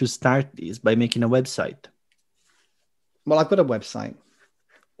someone should start this by making a website. Well, I've got a website.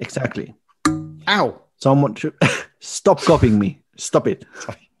 Exactly. Ow. Someone should stop copying me. Stop it.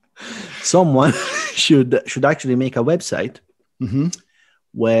 Sorry. Someone should actually make a website Mm-hmm.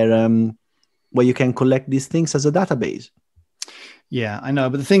 where you can collect these things as a database. Yeah, I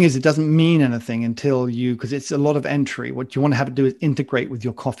know. But the thing is, it doesn't mean anything because it's a lot of entry. What you want to have to do is integrate with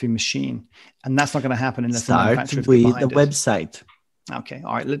your coffee machine. And that's not going to happen unless the Start manufacturer's with behind a it. website. Okay.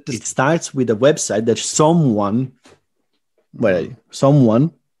 All right. It starts with a website that someone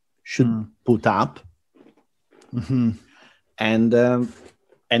should put up. Mm-hmm.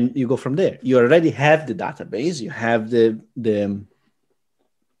 And you go from there. You already have the database. You have the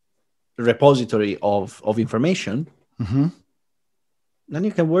repository of information. Mm-hmm. Then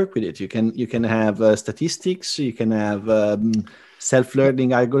you can work with it. You can have statistics. You can have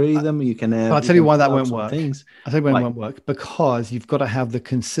self-learning algorithm. You can have. But I'll tell you why that won't work. Things. I'll tell you why it won't work, because you've got to have the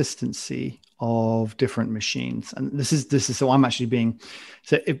consistency of different machines. And this is so I'm actually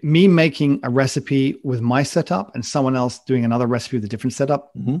if me making a recipe with my setup and someone else doing another recipe with a different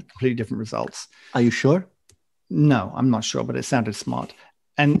setup, Mm-hmm. completely different results. Are you sure? No, I'm not sure, but it sounded smart.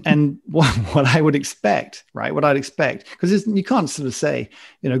 And what I would expect, right? What I'd expect, because you can't sort of say,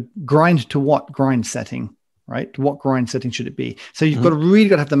 grind to what grind setting, right? To what grind setting should it be? So you've Mm-hmm.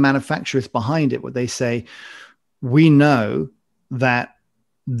 got to have the manufacturers behind it, what they say, we know that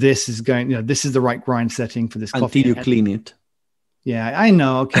this is this is the right grind setting for this coffee. Until you clean it. Yeah, I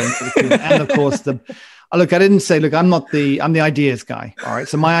know. Okay. And of course I didn't say, I'm the ideas guy. All right.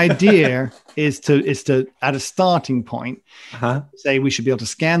 So my idea is to, at a starting point, say we should be able to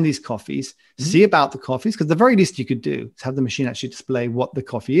scan these coffees, see about the coffees, because the very least you could do is have the machine actually display what the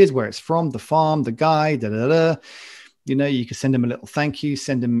coffee is, where it's from, the farm, the guy, you could send him a little thank you,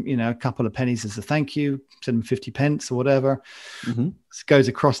 send him, a couple of pennies as a thank you, send him 50 pence or whatever. Mm-hmm. It goes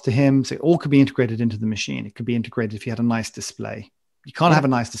across to him. So it all could be integrated into the machine. It could be integrated if you had a nice display. You can't have a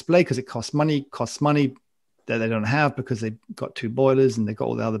nice display because it costs money that they don't have, because they've got 2 boilers and they've got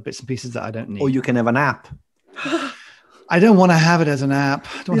all the other bits and pieces that I don't need. Or you can have an app. I don't want to have it as an app.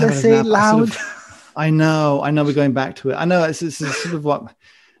 I don't Did want to have it as an app. loud? I know we're going back to it. I know it's sort of what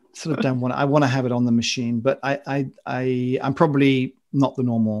sort of don't want. I want to have it on the machine, but I'm probably not the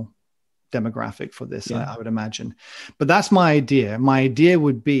normal demographic for this. I would imagine, but that's my idea. My idea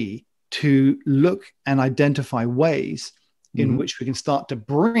would be to look and identify ways in which we can start to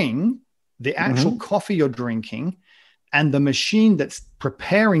bring the actual coffee you're drinking and the machine that's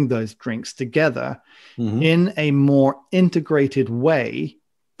preparing those drinks together in a more integrated way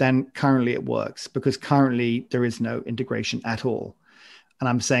than currently it works, because currently there is no integration at all. And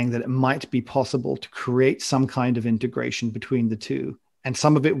I'm saying that it might be possible to create some kind of integration between the two, and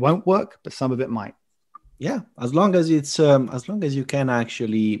some of it won't work, but some of it might. Yeah, as long as you can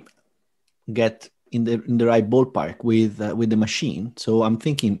actually get in the right ballpark with the machine. So I'm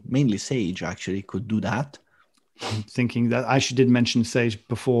thinking mainly Sage actually could do that. I'm thinking that I did mention Sage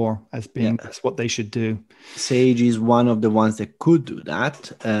before as being that's what they should do. Sage is one of the ones that could do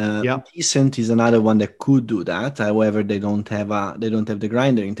that. Decent is another one that could do that. However, they don't have the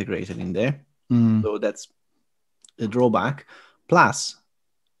grinder integrated in there, so that's a drawback. Plus,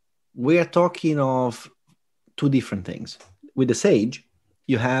 we are talking of two different things. With the Sage,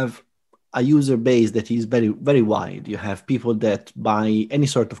 you have a user base that is very, very wide. You have people that buy any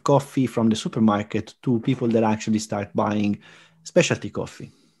sort of coffee from the supermarket to people that actually start buying specialty coffee.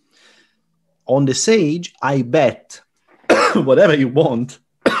 On the Sage, I bet whatever you want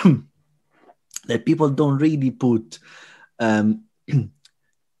that people don't really put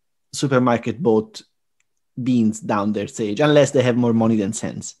supermarket bought beans down their Sage unless they have more money than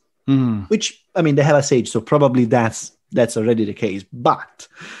sense. Which, I mean, they have a Sage, so probably that's already the case. But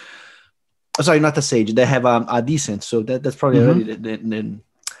sorry, not a Sage. They have a Decent, so that's probably already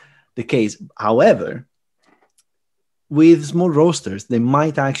the case. However, with small roasters, they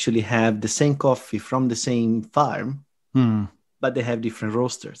might actually have the same coffee from the same farm, but they have different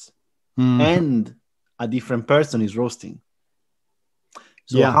roasters, and a different person is roasting.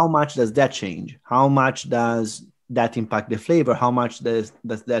 So how much does that change? How much does that impact the flavor? How much does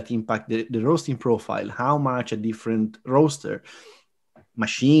that impact the roasting profile? How much a different roaster,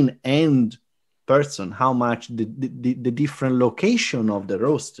 machine and person, how much the different location of the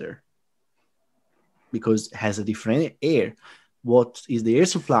roaster, because it has a different air. What is the air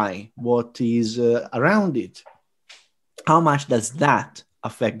supply? What is around it? How much does that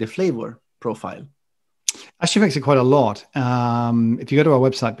affect the flavor profile? Actually affects it quite a lot. If you go to our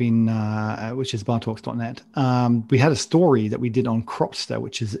website, which is bartalks.net, we had a story that we did on Cropster,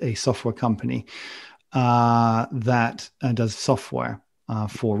 which is a software company that does software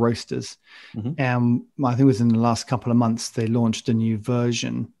for roasters. And I think it was in the last couple of months, they launched a new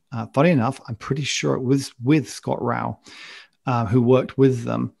version. Funny enough, I'm pretty sure it was with Scott Rao, who worked with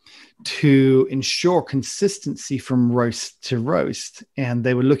them to ensure consistency from roast to roast. And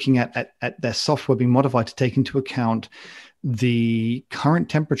they were looking at their software being modified to take into account the current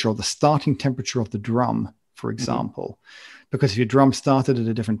temperature or the starting temperature of the drum, for example. Because if your drum started at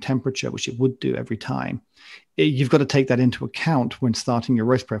a different temperature, which it would do every time, you've got to take that into account when starting your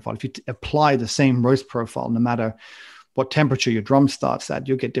roast profile. If you apply the same roast profile, no matter what temperature your drum starts at,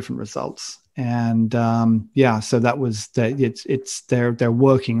 you'll get different results. And so that was they're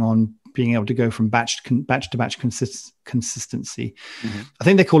working on being able to go from batch to batch consistency. I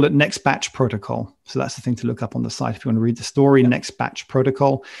think they call it next batch protocol. So that's the thing to look up on the site if you want to read the story. Next batch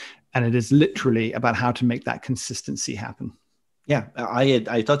protocol, and it is literally about how to make that consistency happen. Yeah,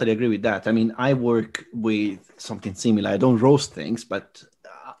 I totally agree with that. I mean, I work with something similar. I don't roast things, but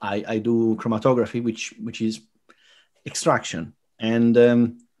I do chromatography, which is extraction,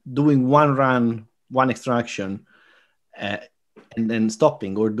 and doing one run, one extraction, and then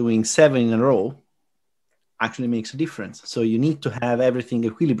stopping, or doing 7 in a row actually makes a difference. So you need to have everything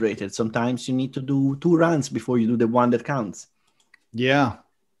equilibrated. Sometimes you need to do 2 runs before you do the one that counts. Yeah.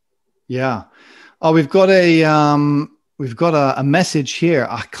 Oh, we've got a message here.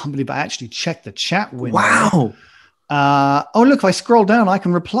 I can't believe I actually checked the chat window. Wow. Look, if I scroll down, I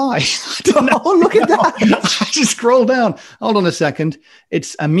can reply. Oh, look at that. I just scroll down. Hold on a second.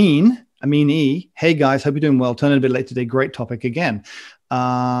 It's Amin E. Hey, guys. Hope you're doing well. Turning a bit late today. Great topic again.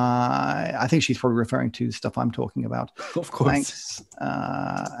 I think she's probably referring to the stuff I'm talking about. Of course. Thanks.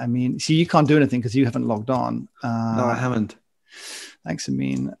 I mean, see, you can't do anything because you haven't logged on. No, I haven't. Thanks,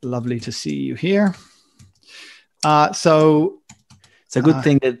 Amin. Lovely to see you here. So it's a good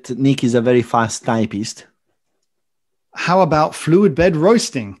thing that Nick is a very fast typist. How about fluid bed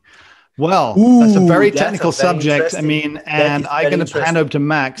roasting? Well, that's a very technical subject. I mean, and I'm going to hand over to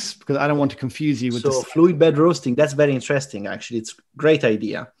Max because I don't want to confuse you with this. So fluid bed roasting, that's very interesting, actually. It's a great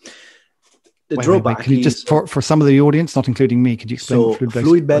idea. The drawback Can you just, for some of the audience, not including me, could you explain what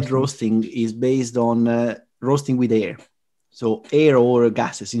fluid bed roasting is based on roasting with air. So air or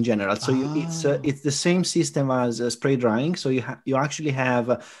gases in general. So it's the same system as spray drying. So you actually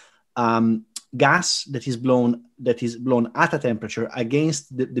have gas that is blown at a temperature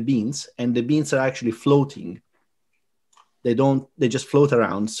against the beans, and the beans are actually floating. They just float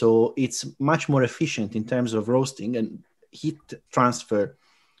around. So it's much more efficient in terms of roasting and heat transfer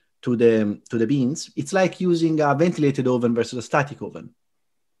to the beans. It's like using a ventilated oven versus a static oven.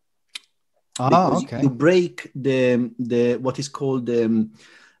 Okay. You break the what is called the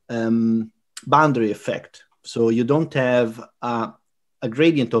boundary effect. So you don't have a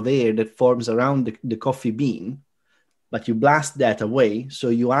gradient of air that forms around the coffee bean, but you blast that away. So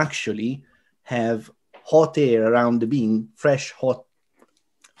you actually have hot air around the bean,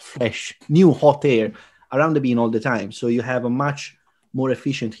 new hot air around the bean all the time. So you have a much more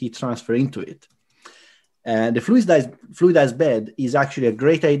efficient heat transfer into it. The fluidized bed is actually a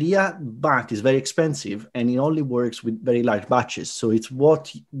great idea, but it's very expensive, and it only works with very large batches. So it's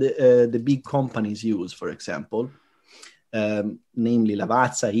what the big companies use, for example, namely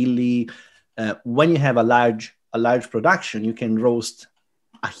Lavazza, Illy. When you have a large production, you can roast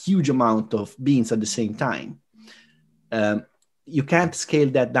a huge amount of beans at the same time. You can't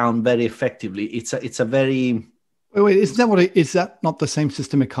scale that down very effectively. It's a very Wait, is that not the same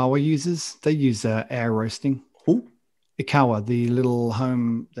system Ikawa uses? They use air roasting. Who? Ikawa, the little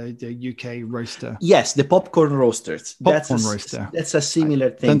home, the UK roaster. Yes, the popcorn roasters. Roaster. That's a similar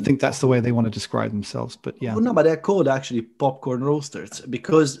thing. I don't think that's the way they want to describe themselves, but yeah. Oh, no, but they're called actually popcorn roasters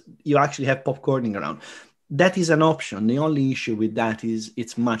because you actually have popcorning around. That is an option. The only issue with that is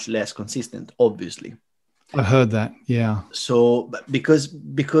it's much less consistent, obviously. I heard that, yeah. So because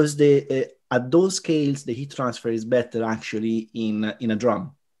at those scales, the heat transfer is better actually in a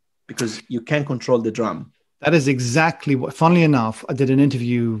drum because you can control the drum. That is exactly what, funnily enough, I did an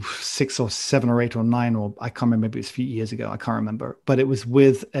interview 6 or 7 or 8 or 9, or I can't remember, maybe it was a few years ago, I can't remember, but it was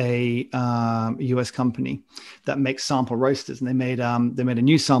with a US company that makes sample roasters, and they made a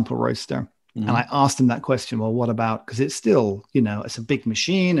new sample roaster. Mm-hmm. And I asked them that question, well, what about, because it's still, it's a big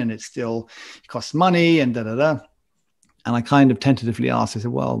machine and it costs money and da-da-da. And I kind of tentatively asked, I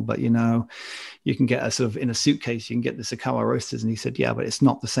said, well, but you can get a sort of in a suitcase, you can get the Ikawa roasters. And he said, yeah, but it's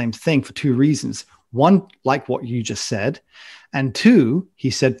not the same thing for 2 reasons. One, like what you just said. And 2, he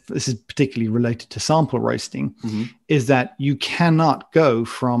said, this is particularly related to sample roasting, mm-hmm. is that you cannot go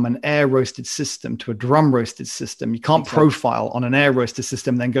from an air roasted system to a drum roasted system. You can't profile on an air roasted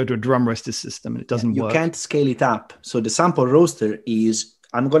system, then go to a drum roasted system. And it doesn't work. You can't scale it up. So the sample roaster is,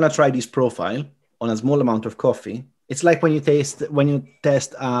 I'm going to try this profile on a small amount of coffee. It's like when you test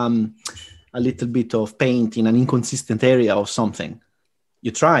a little bit of paint in an inconsistent area or something.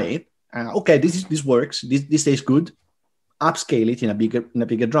 You try it. Okay, this works. This tastes good. Upscale it in a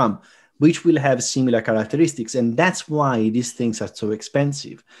bigger drum, which will have similar characteristics, and that's why these things are so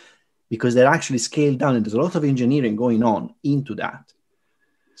expensive, because they're actually scaled down, and there's a lot of engineering going on into that.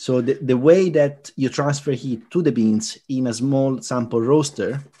 So the way that you transfer heat to the beans in a small sample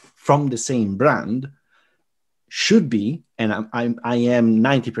roaster from the same brand should be, and I am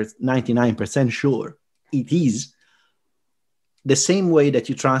 99% sure it is, the same way that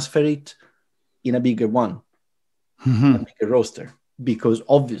you transfer it in a bigger one, mm-hmm. a bigger roaster, because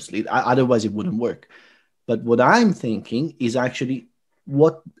obviously otherwise it wouldn't work. But what I'm thinking is actually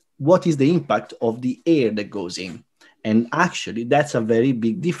what is the impact of the air that goes in? And actually that's a very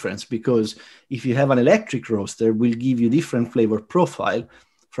big difference, because if you have an electric roaster, will give you different flavor profile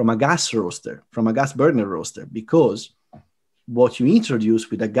from a gas roaster, from a gas burner roaster, because what you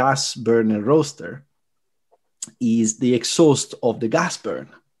introduce with a gas burner roaster is the exhaust of the gas burn.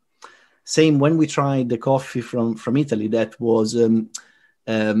 Same when we tried the coffee from Italy that was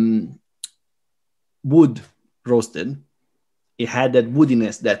wood roasted. It had that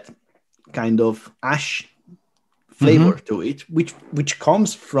woodiness, that kind of ash flavor mm-hmm. to it, which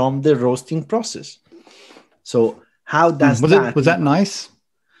comes from the roasting process. So how does was that nice?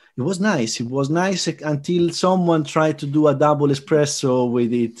 It was nice. It was nice until someone tried to do a double espresso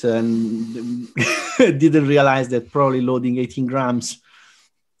with it and didn't realize that probably loading 18 grams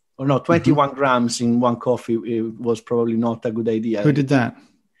or no, 21 mm-hmm. grams in one coffee, it was probably not a good idea. Who did that?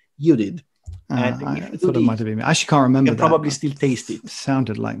 You did. I thought it might have been me. I actually can't remember. You can probably still taste it.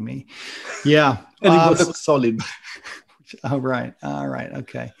 Sounded like me. Yeah. And it was solid. Oh, right. All right.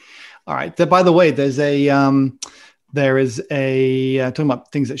 Okay. All right. By the way, there is a talking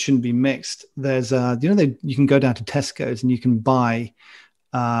about things that shouldn't be mixed. There's you can go down to Tesco's and you can buy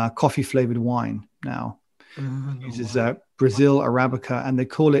coffee flavored wine now. It uses Brazil Arabica, and they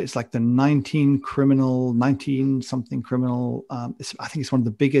call it's like the 19 something criminal. I think it's one of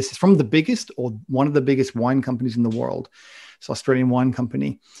the biggest. It's from the biggest or one of the biggest wine companies in the world. It's an Australian wine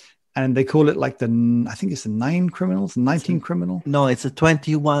company. And they call it like I think it's the 19 criminal. No, it's a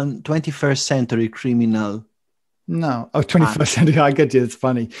 21st century criminal. No. Oh, 21st century. I get you. It's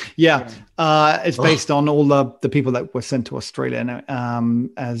funny. Yeah. It's based on all the people that were sent to Australia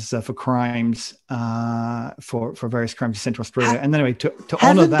as for crimes, for various crimes sent to Australia. And anyway, to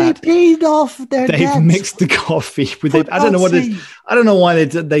honor that, they paid off their they've debts? Mixed the coffee with it. I don't know what it is. I don't know why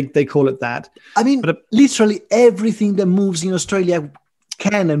they call it that. I mean, literally everything that moves in Australia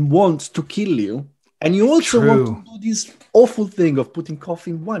can and wants to kill you. And you also want to do this awful thing of putting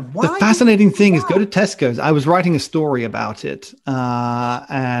coffee in wine. Why? The fascinating thing is go to Tesco's. I was writing a story about it, so I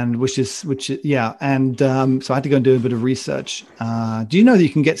had to go and do a bit of research. Do you know that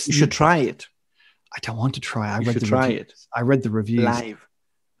you can get? You should try it. I don't want to try. You should try it. I read the reviews. Live.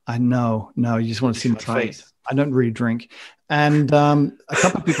 I know. No, you just want to see my face. I don't really drink. And a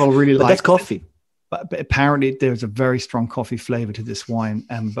couple of people really like that's coffee. But apparently there's a very strong coffee flavor to this wine.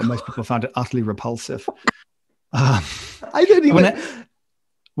 But most people found it utterly repulsive. I don't even...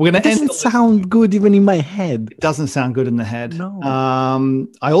 We're going to end. It doesn't sound good even in my head. It doesn't sound good in the head. No.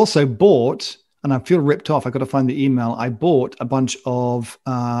 I also bought, and I feel ripped off. I got to find the email. I bought a bunch of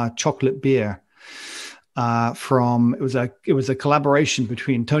chocolate beer from. It was a collaboration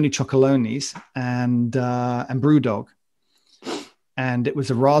between Tony Chocoloni's and BrewDog, and it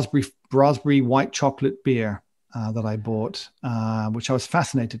was a raspberry white chocolate beer that I bought, which I was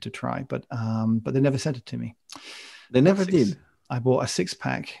fascinated to try, but they never sent it to me. They never did. I bought a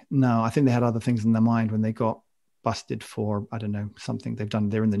 6-pack. No, I think they had other things in their mind when they got busted for, I don't know, something they've done.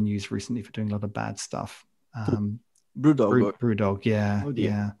 They're in the news recently for doing a lot of bad stuff. BrewDog. Yeah. Oh,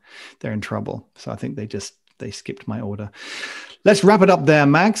 yeah. They're in trouble. So I think they skipped my order. Let's wrap it up there,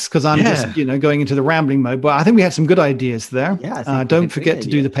 Max, because I'm just, going into the rambling mode. But I think we had some good ideas there. Yeah, don't forget to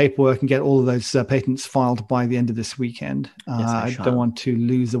do the paperwork and get all of those patents filed by the end of this weekend. I don't want to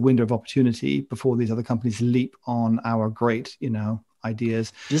lose the window of opportunity before these other companies leap on our great,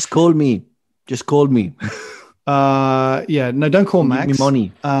 ideas. Just call me. No, don't call Max. Give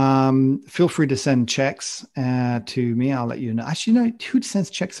me money. Feel free to send checks to me. I'll let you know. Actually, who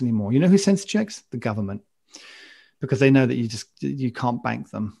sends checks anymore? You know who sends checks? The government. Because they know that you can't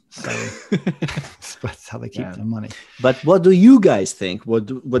bank them, so that's how they keep their money. But what do you guys think?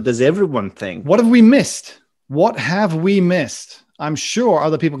 What does everyone think? What have we missed? I'm sure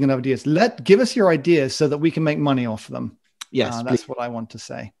other people can have ideas. Give us your ideas so that we can make money off them. Yes, that's what I want to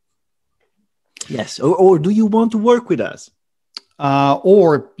say. Yes, or do you want to work with us?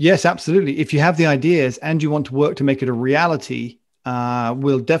 Or yes, absolutely. If you have the ideas and you want to work to make it a reality.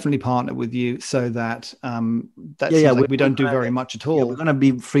 We'll definitely partner with you so that we don't do very much at all. Yeah, we're gonna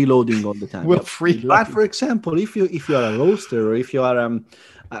be freeloading all the time. But for example, if you are a roaster or if you are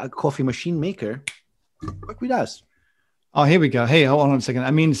a coffee machine maker, work with us. Oh, here we go. Hey, hold on a second.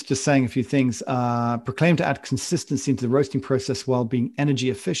 I mean, it's just saying a few things. Proclaim to add consistency into the roasting process while being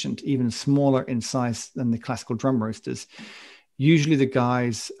energy efficient, even smaller in size than the classical drum roasters. Usually the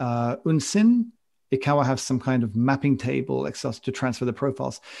guys, Unsin, Ikawa have some kind of mapping table to transfer the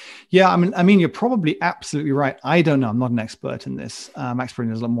profiles. Yeah, I mean, you're probably absolutely right. I don't know. I'm not an expert in this. Max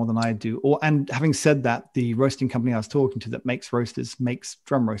probably knows a lot more than I do. And having said that, the roasting company I was talking to that makes roasters makes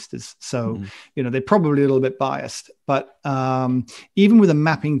drum roasters. So, they're probably a little bit biased. But even with a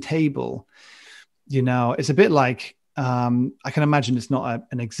mapping table, it's a bit like, I can imagine it's not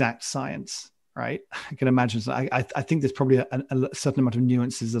an exact science. Right, I can imagine. So I think there's probably a certain amount of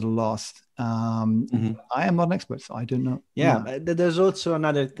nuances that are lost. I am not an expert, so I don't know. Yeah, there's also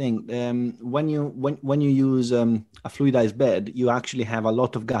another thing. When you use a fluidized bed, you actually have a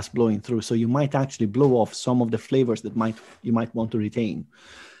lot of gas blowing through, so you might actually blow off some of the flavors that you might want to retain.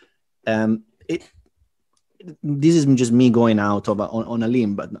 This is just me going out on a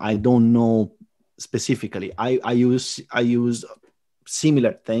limb, but I don't know specifically. I use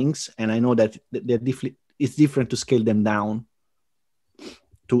similar things, and I know that it's different to scale them down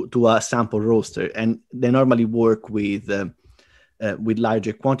to a sample roaster, and they normally work with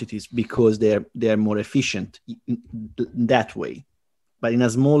larger quantities because they're more efficient in that way. But in a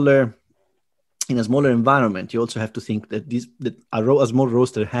smaller environment, you also have to think that a small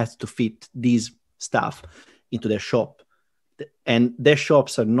roaster has to fit these stuff into their shop, and their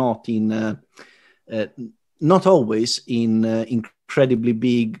shops are not always in incredibly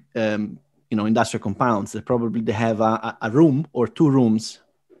big, industrial compounds. They have a room or 2 rooms,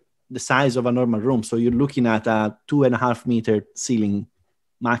 the size of a normal room. So you're looking at a 2.5 meter ceiling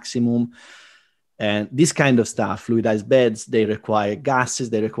maximum. And this kind of stuff, fluidized beds, they require gases,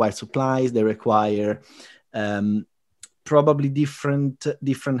 they require supplies, they require probably different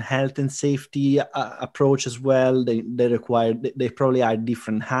health and safety approach as well. They probably are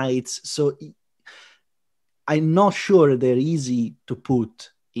different heights. So I'm not sure they're easy to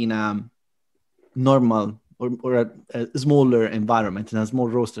put in a normal or a smaller environment, in a small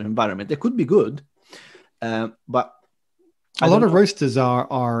roaster environment. They could be good, but a lot of roasters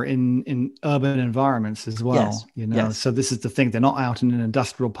are in urban environments as well. Yes. So this is the thing. They're not out in an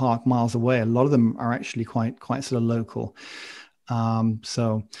industrial park miles away. A lot of them are actually quite sort of local.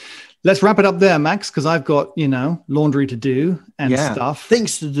 So let's wrap it up there, Max, because I've got, laundry to do and stuff.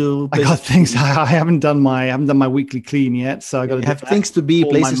 Things to do. I got things. I haven't done my weekly clean yet. So I got to have things to be,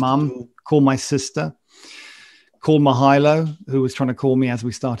 call my mum, call my sister. called Mihailo, who was trying to call me as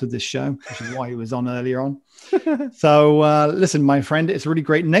we started this show, which is why he was on earlier on. So listen, my friend, it's really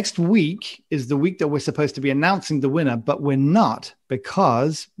great. Next week is the week that we're supposed to be announcing the winner, but we're not,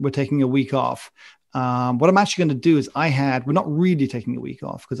 because we're taking a week off. What I'm actually going to do is we're not really taking a week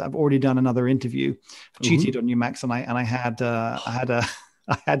off, because I've already done another interview, cheated on you, Max, and I had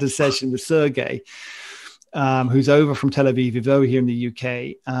a session with Sergey, who's over from Tel Aviv. He's over here in the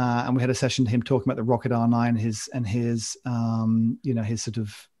UK, and we had a session to him talking about the Rocket R9, his sort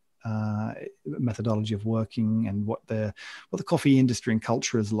of methodology of working, and what the coffee industry and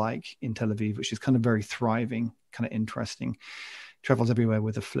culture is like in Tel Aviv, which is kind of very thriving, kind of interesting. Travels everywhere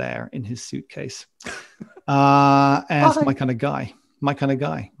with a flare in his suitcase. And it's my kind of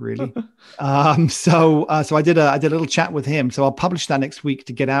guy, really. So I did a little chat with him. So I'll publish that next week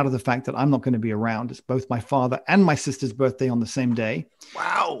to get out of the fact that I'm not going to be around. It's both my father and my sister's birthday on the same day.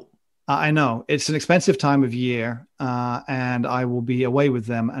 Wow. I know it's an expensive time of year, and I will be away with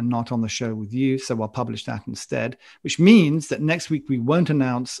them and not on the show with you. So I'll publish that instead, which means that next week we won't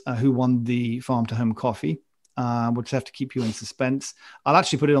announce who won the farm to home coffee. We'll just have to keep you in suspense. I'll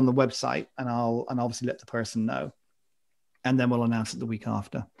actually put it on the website, and I'll obviously let the person know, and then we'll announce it the week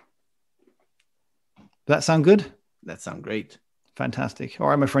after. Does that sound good? That sounds great. Fantastic. All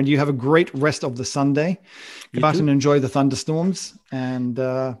right, my friend, you have a great rest of the Sunday. Go out and enjoy the thunderstorms, and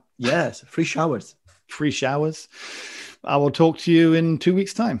yes, free showers. I will talk to you in 2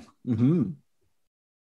 weeks' time. Mm-hmm.